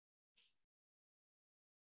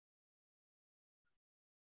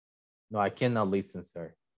 No, I cannot listen,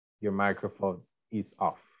 sir. Your microphone is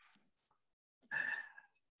off.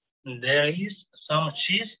 There is some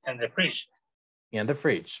cheese in the fridge. In the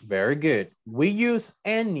fridge, very good. We use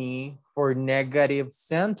any for negative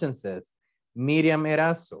sentences. Miriam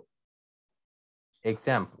Erazo.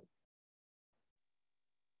 Example.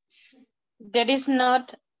 There is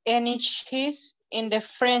not any cheese in the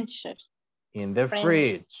fridge. In the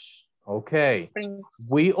fridge. Okay.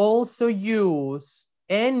 We also use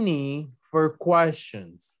any for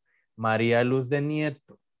questions. María Luz de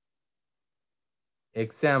Nieto.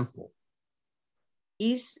 Example.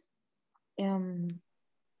 Is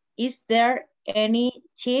there any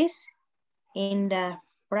cheese in the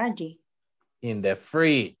fridge? In the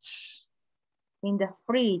fridge. In the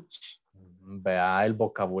fridge. Vea el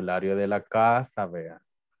vocabulario de la casa, vea.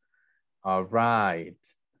 All right.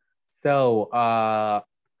 So,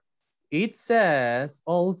 it says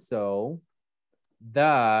also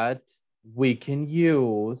that we can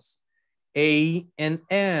use a and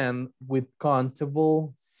M with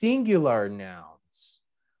countable singular nouns.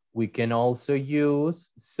 We can also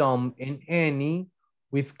use some and any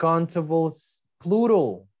with countable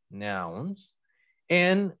plural nouns.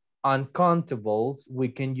 And uncountables, we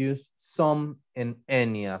can use some and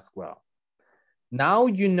any as well. Now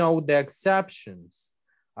you know the exceptions.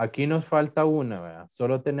 Aquí nos falta una, ¿verdad?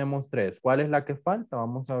 Solo tenemos 3. ¿Cuál es la que falta?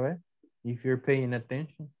 Vamos a ver. If you're paying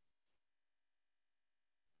attention.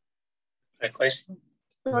 Request.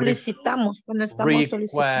 Solicitamos cuando estamos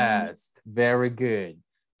solicitando. Request. Very good.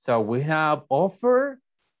 So we have offer,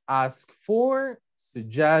 ask for,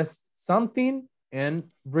 suggest something, and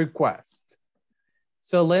request.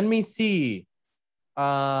 So let me see.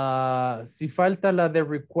 Si falta la de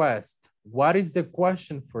request, what is the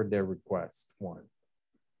question for the request one?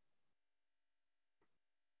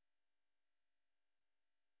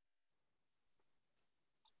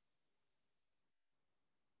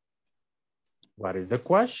 What is the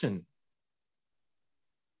question?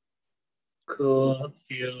 Could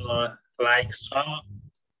you like some?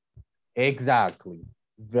 Exactly.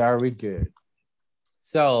 Very good.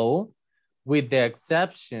 So with the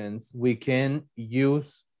exceptions, we can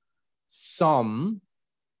use some,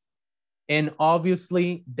 and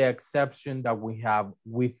obviously the exception that we have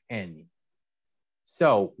with any.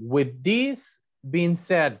 So with this being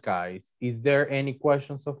said, guys, is there any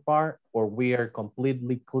questions so far, or we are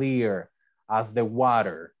completely clear as the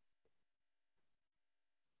water?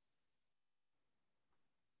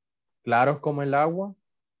 ¿Claros como el agua?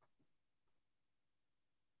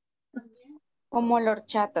 Como la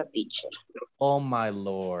horchata, teacher. Oh my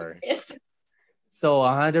Lord. So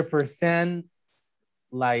 100%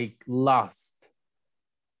 like lost.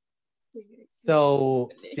 So,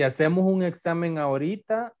 si hacemos un examen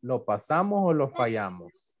ahorita, ¿lo pasamos o lo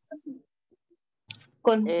fallamos?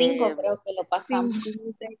 Con 5 creo que lo pasamos.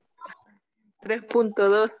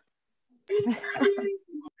 3.2.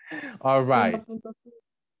 All right.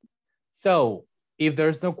 So, if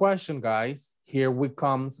there's no question, guys, here we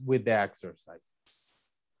comes with the exercises.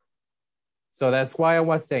 So that's why I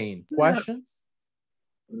was saying, questions?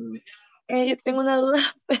 Yo tengo una duda.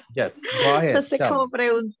 Yes, go ahead. No sé cómo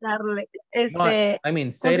preguntarle. No, I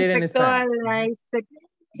mean, say it in respecto a Spanish. la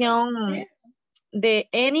sección de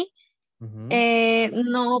any,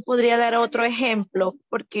 no podría dar otro ejemplo,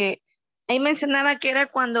 porque ahí mencionaba que era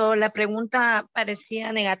cuando la pregunta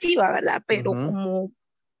parecía negativa, ¿verdad? Pero como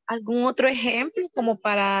algún otro ejemplo, como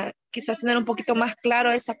para quizás tener un poquito más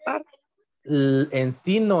claro esa parte. En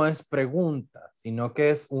sí no es pregunta, sino que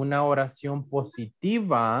es una oración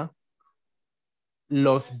positiva.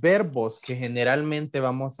 Los verbos que generalmente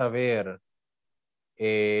vamos a ver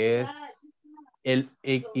es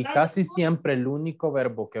y casi siempre el único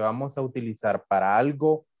verbo que vamos a utilizar para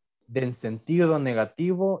algo de sentido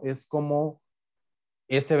negativo es como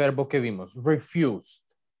ese verbo que vimos, refused,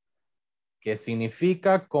 que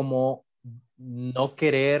significa como no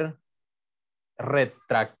querer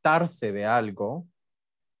retractarse de algo.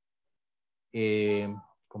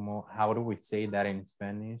 Como, how do we say that in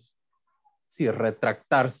Spanish? Sí,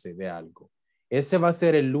 retractarse de algo. Ese va a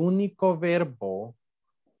ser el único verbo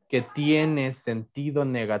que tiene sentido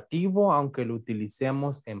negativo, aunque lo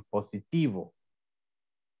utilicemos en positivo.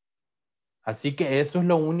 Así que eso es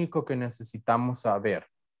lo único que necesitamos saber.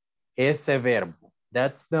 Ese verbo.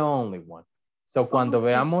 That's the only one. So, cuando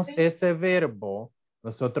veamos ese verbo,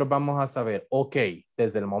 nosotros vamos a saber, ok,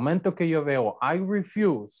 desde el momento que yo veo I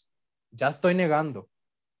refuse, ya estoy negando,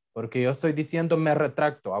 porque yo estoy diciendo me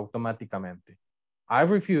retracto automáticamente. I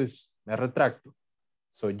refuse, me retracto.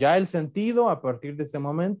 So, ya el sentido a partir de ese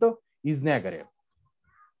momento is negative.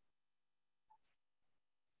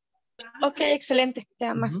 Ok, excelente.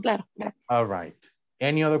 Ya más claro. Gracias. All right.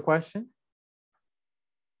 Any other question?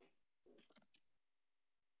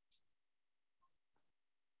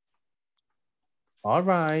 All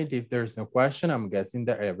right, if there's no question, I'm guessing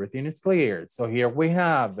that everything is clear. So here we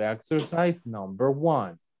have exercise number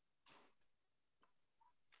 1.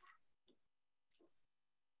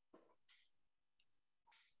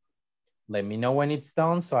 Let me know when it's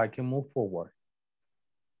done so I can move forward.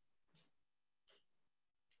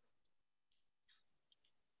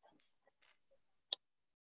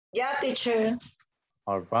 Yeah, teacher.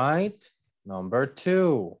 All right, number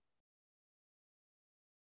 2.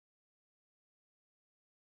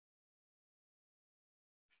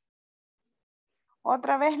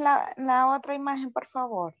 Otra vez la otra imagen, por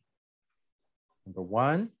favor. Number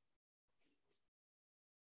 1.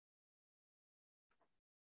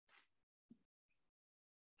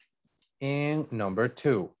 And number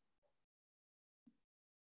 2.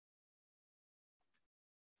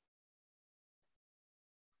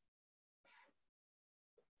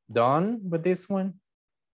 Done with this one?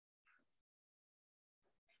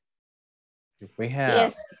 If we have.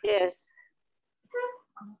 Yes, yes.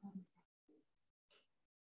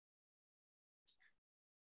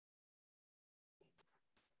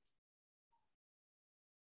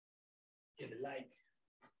 Like,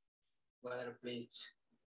 water, please.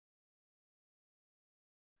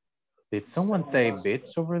 Did someone say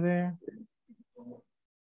bits over there?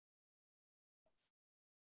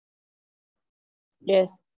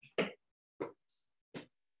 Yes.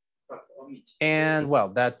 And well,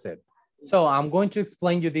 that's it. So I'm going to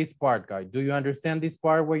explain you this part, guys. Do you understand this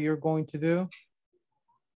part, what you're going to do?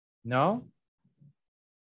 No?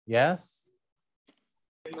 Yes?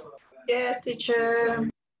 Yes, teacher.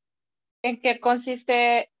 ¿En qué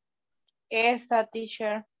consiste esta,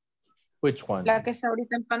 teacher? Which one? La que está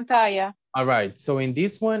ahorita en pantalla. All right, so in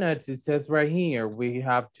this one, as it says right here, we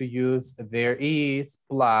have to use there is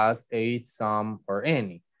plus a, some, or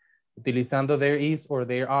any. Utilizando there is or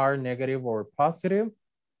there are, negative or positive,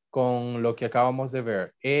 con lo que acabamos de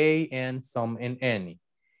ver, a, and, some, and any.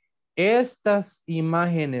 Estas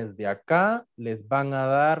imágenes de acá les van a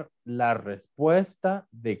dar la respuesta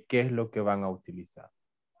de qué es lo que van a utilizar.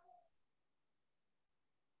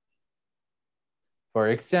 For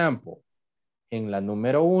example, en la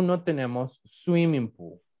número 1 tenemos swimming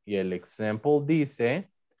pool y el example dice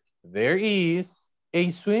there is a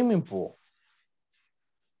swimming pool.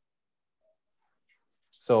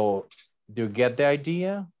 So, do you get the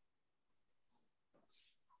idea?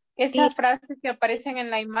 Esas frases que aparecen en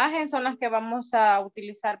la imagen son las que vamos a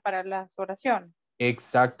utilizar para las oraciones.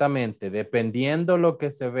 Exactamente, dependiendo lo que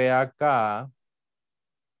se ve acá,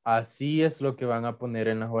 así es lo que van a poner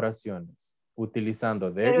en las oraciones.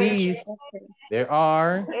 Utilizando there is, there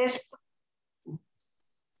are.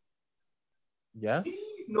 Yes.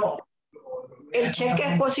 No. El cheque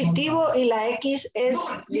es positivo y la X es,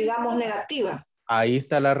 digamos, negativa. Ahí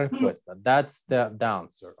está la respuesta. That's the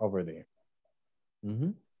answer over there.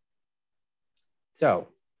 So,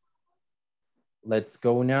 let's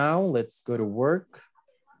go now. Let's go to work.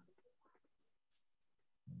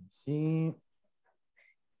 Let's see.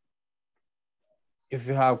 If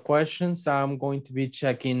you have questions, I'm going to be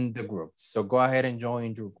checking the groups. So go ahead and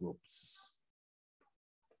join your groups.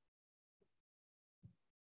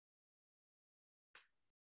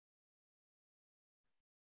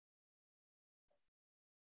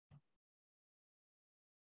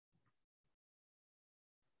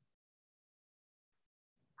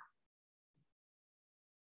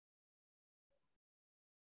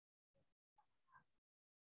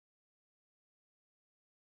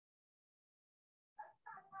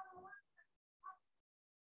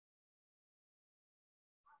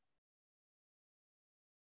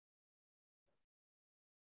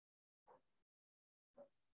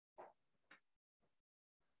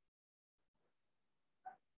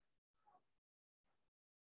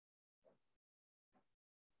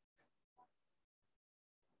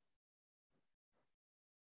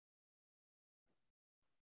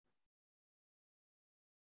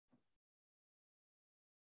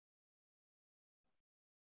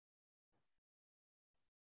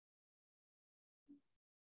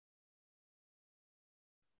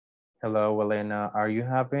 Hello, Elena. Are you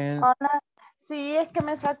having? Hola. Sí, es que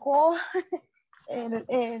me sacó,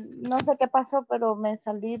 no sé qué pasó, pero me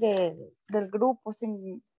salí del grupo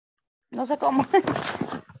sin, no sé cómo.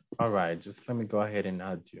 All right, just let me go ahead and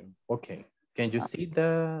add you. Okay. Can you see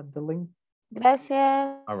the link?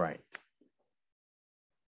 Gracias. All right.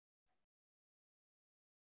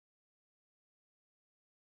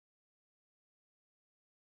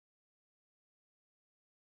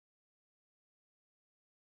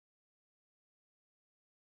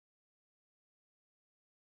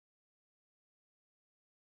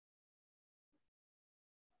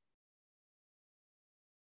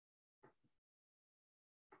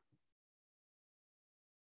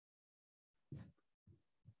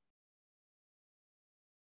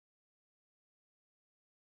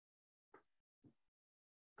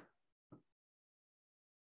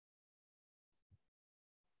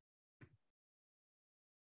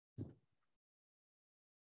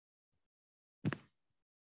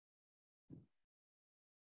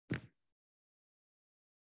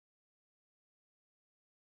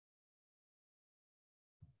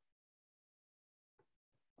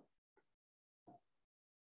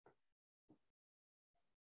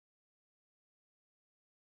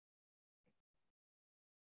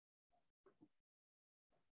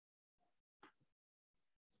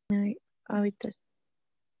 Ahorita.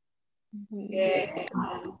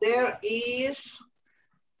 There is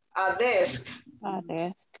a desk. A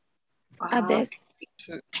desk. A desk.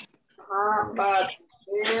 But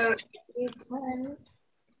there isn't.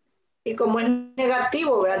 Y como es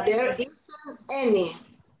negativo, ¿verdad? There isn't any.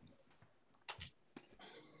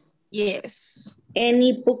 Yes.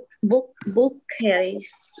 Any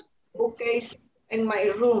bookcase. Bookcase in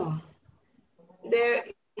my room. There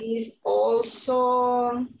is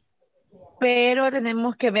also. Pero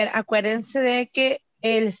tenemos que ver, acuérdense de que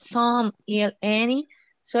el some y el any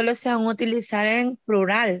solo se van a utilizar en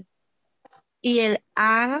plural. Y el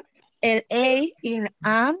a y el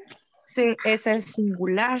an es el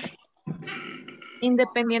singular.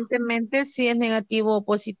 Independientemente si es negativo o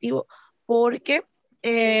positivo. Porque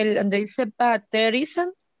donde dice but there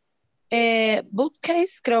isn't,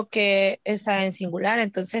 bookcase creo que está en singular.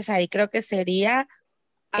 Entonces ahí creo que sería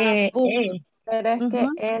Pero es que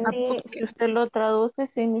a any, book. si usted lo traduce,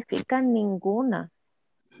 significa ninguna.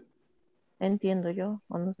 Entiendo yo,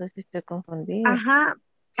 o no sé si estoy confundida.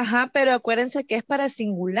 Ajá, pero acuérdense que es para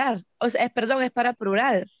singular. O sea, perdón, es para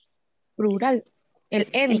plural. Plural. El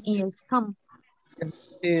any y el some.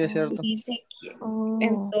 Sí, es cierto. Dice que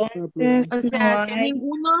Entonces, o sea, que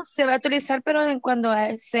ninguno se va a utilizar, pero cuando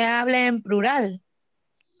se hable en plural.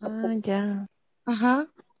 Ah, ya. Ajá.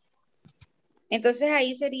 Entonces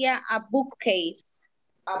ahí sería a bookcase.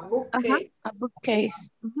 A bookcase. A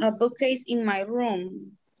bookcase. A bookcase in my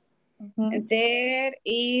room. There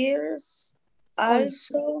is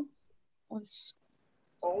also.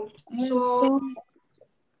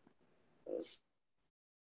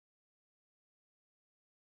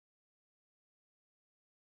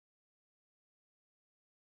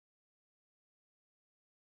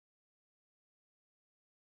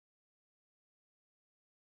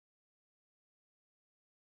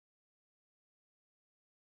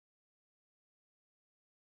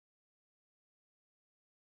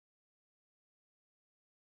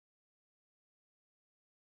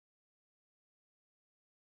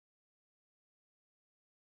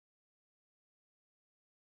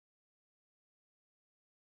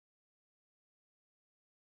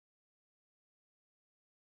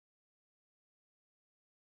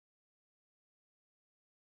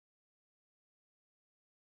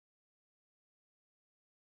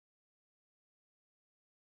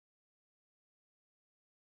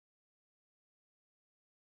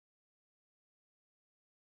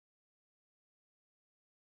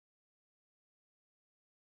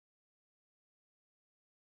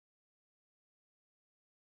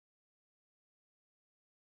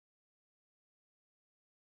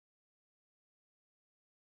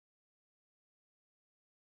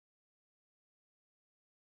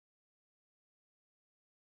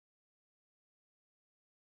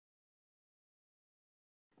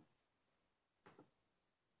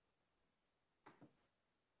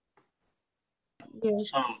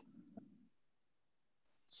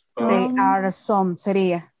 They are some,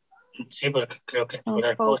 sería. Sí, porque creo que es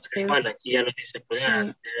plural postre. Igual, aquí ya lo dice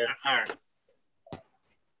plural. There are.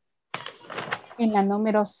 En la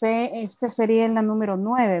número C, este sería en la número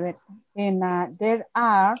 9, ¿verdad? En la there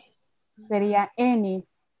are sería any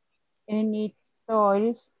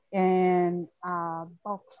toys and a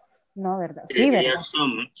box. No, ¿verdad? Sí, Sería ¿verdad?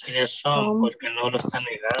 sería some porque no lo está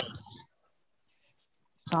negando.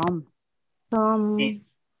 Some. Sí.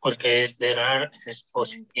 Porque es there are, es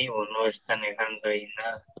positivo, no está negando ahí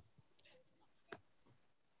nada.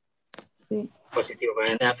 Sí. Positivo, pero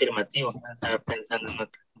es afirmativo. Estaba pensando en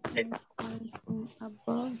otro.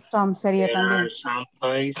 Some sería There también. are some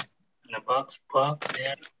toys in a box, but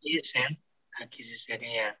there isn't. Aquí sí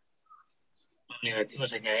sería un negativo,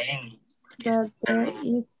 sería en. But there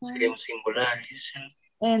Sería un isn't singular, isn't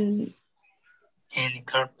any any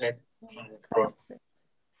carpet on the floor.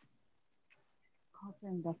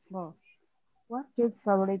 Open the floor. What's your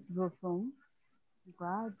favorite room?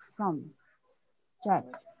 Got some. Check.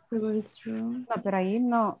 favorite room. No, pero ahí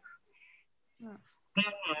no. No,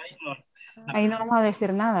 ahí no. Ahí no vamos a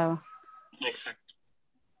decir nada. ¿Va? Exacto.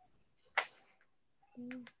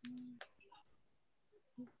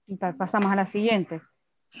 Y pasamos a la siguiente.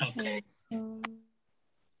 Okay.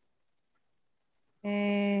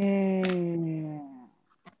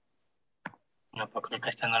 No, pues creo que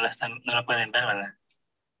esta no la pueden ver, ¿verdad?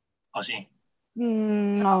 ¿O sí?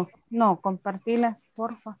 No, no, compartirlas,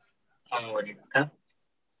 porfa. Ahorita.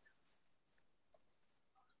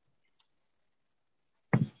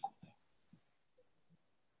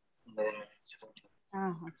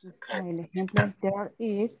 Aquí está el ejemplo. There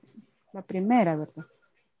is la primera, ¿verdad?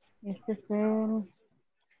 Este es el...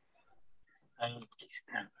 Aquí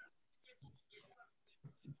está.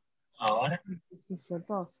 Ahora.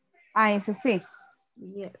 Ese sí.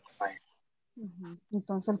 Yes.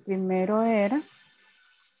 Entonces el primero era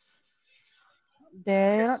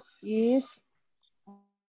there is.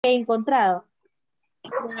 He encontrado.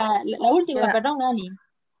 La última, perdón, Ani.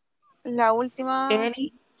 La última.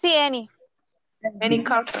 Any. Sí, Any. Any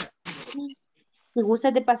carpet. Si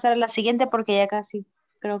gustas de pasar a la siguiente porque ya casi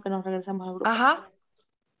creo que nos regresamos al grupo. Ajá.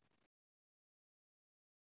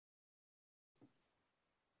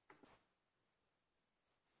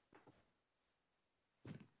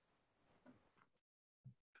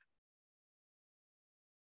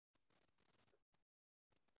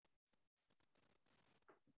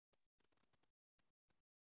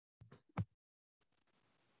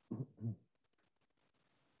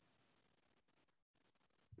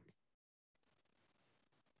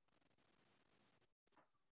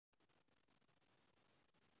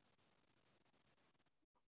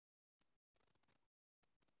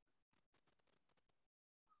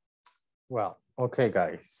 Well, okay,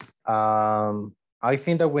 guys. I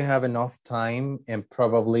think that we have enough time and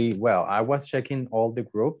probably, well, I was checking all the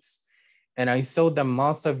groups and I saw that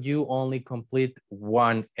most of you only complete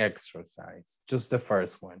one exercise, just the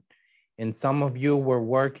first one. And some of you were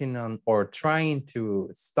working on or trying to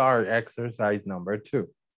start exercise number 2.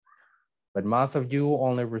 But most of you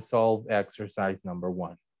only resolved exercise number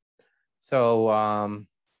 1. So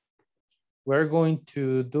we're going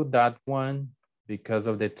to do that one because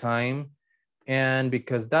of the time. And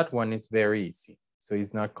because that one is very easy, so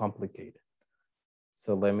it's not complicated.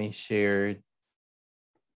 So let me share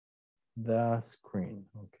the screen,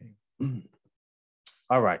 okay.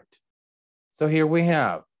 All right, so here we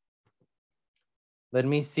have, let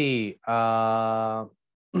me see, how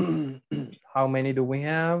many do we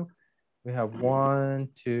have? We have 1,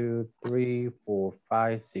 2, 3, 4,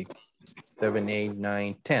 5, 6, 7, 8,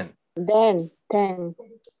 9, 10. 10.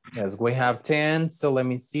 Yes, we have 10. So let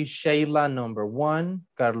me see. Sheila, number 1.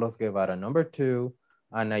 Carlos Guevara, number 2.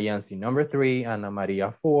 Ana Yancy, number 3. Ana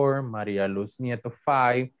Maria, 4. Maria Luz Nieto,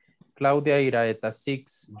 5. Claudia Iraeta,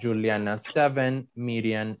 6. Juliana, 7.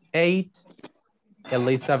 Miriam, 8.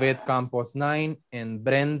 Elizabeth Campos, 9. And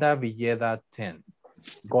Brenda Villeda, 10.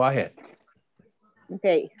 Go ahead.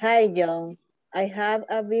 Okay. Hi, John. I have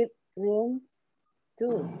a big room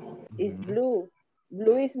too. It's blue.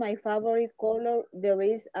 Blue is my favorite color. There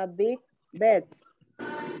is a big bed.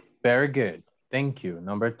 Very good. Thank you.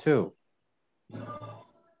 Number 2.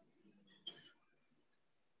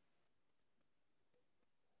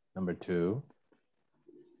 Number 2.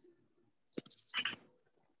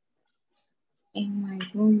 In my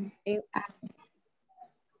room.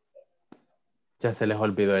 Ya se les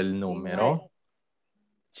olvidó el número.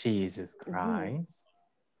 Jesus Christ.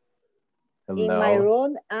 Hello. In my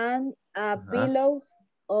room and a pillow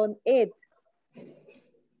on it.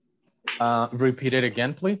 Repeat it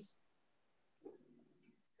again, please.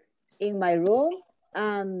 In my room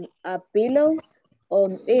and a pillow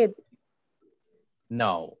on it.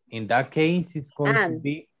 No, in that case, it's going to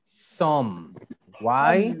be some.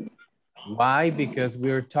 Why? Why? Because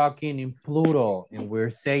we're talking in plural and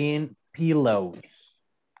we're saying pillows.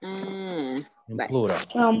 In plural.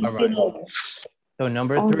 All right. So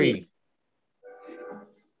number 3.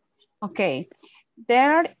 Okay.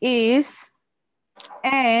 There is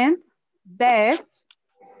and that,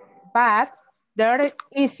 but there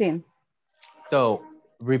isn't. So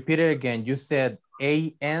Repeat it again. You said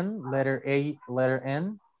A-N, letter A, letter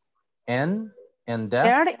N, N, and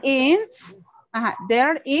desk.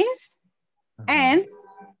 There is and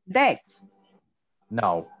desk.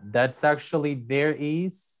 No, that's actually there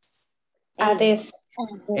is A desk.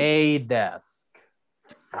 a desk.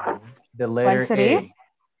 The letter A.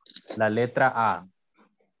 La letra A.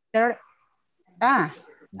 There,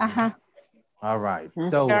 All right.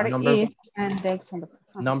 So there is and desk.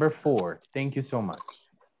 number 4. Thank you so much.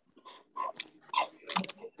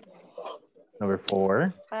 Number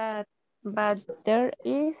 4. But there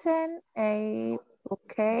isn't a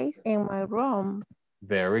bookcase in my room.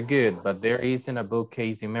 Very good. But there isn't a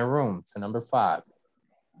bookcase in my room. So number 5.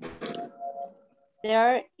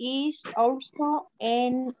 There is also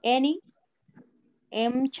any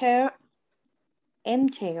armchair.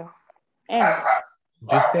 You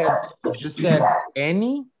said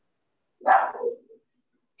any?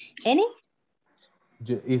 Any?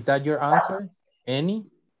 Is that your answer? Any?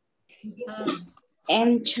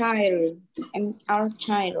 And child. And our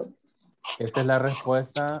child. Esta es la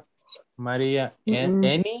respuesta, María.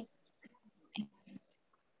 Any?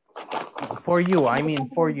 For you, I mean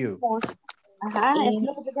for you. Es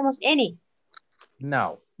lo que tenemos, any.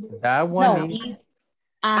 No, that one is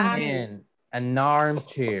an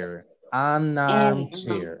armchair. An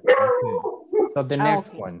armchair. Okay. So the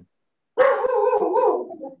next one.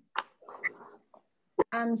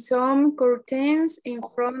 And some curtains in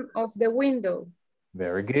front of the window.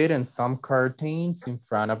 Very good. And some curtains in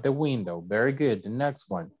front of the window. Very good. The next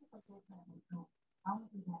one.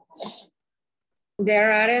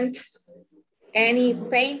 There aren't any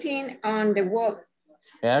painting on the wall.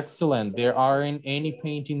 Excellent. There aren't any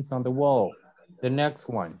paintings on the wall. The next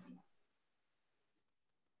one.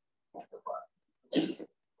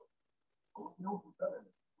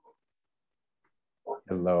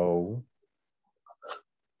 Hello.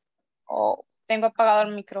 Oh, tengo apagado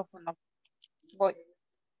el micrófono. Voy.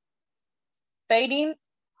 Painting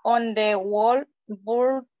on the wall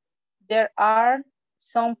board, there are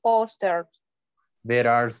some posters. There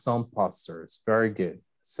are some posters. Very good.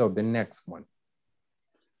 So the next one.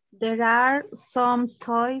 There are some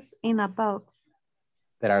toys in a box.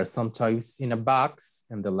 There are some toys in a box.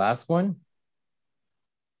 And the last one.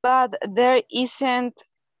 But there isn't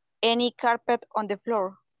any carpet on the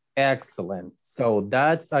floor. Excellent. So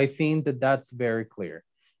I think that's very clear.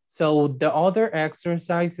 So the other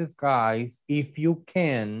exercises, guys, if you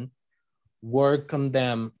can work on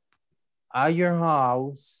them at your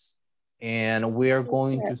house, and we're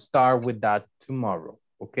going to start with that tomorrow,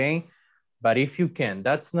 okay? But if you can,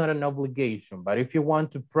 that's not an obligation. But if you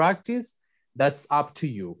want to practice, that's up to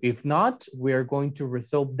you. If not, we're going to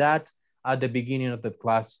resolve that at the beginning of the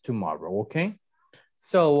class tomorrow, okay?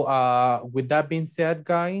 So with that being said,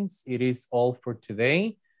 guys, it is all for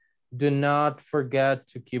today. Do not forget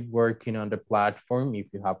to keep working on the platform.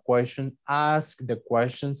 If you have questions, ask the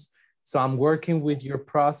questions. So I'm working with your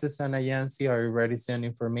process and Ayansi. I already sent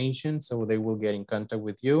information, so they will get in contact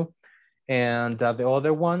with you. And the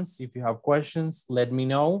other ones, if you have questions, let me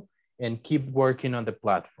know and keep working on the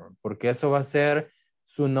platform, porque eso va a ser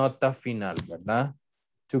su nota final, ¿verdad?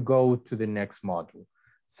 To go to the next module.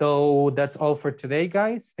 So that's all for today,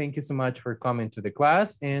 guys. Thank you so much for coming to the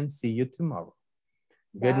class and see you tomorrow.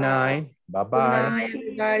 Good night. Bye-bye. Good night,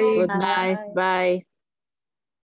 everybody. Good night. Bye.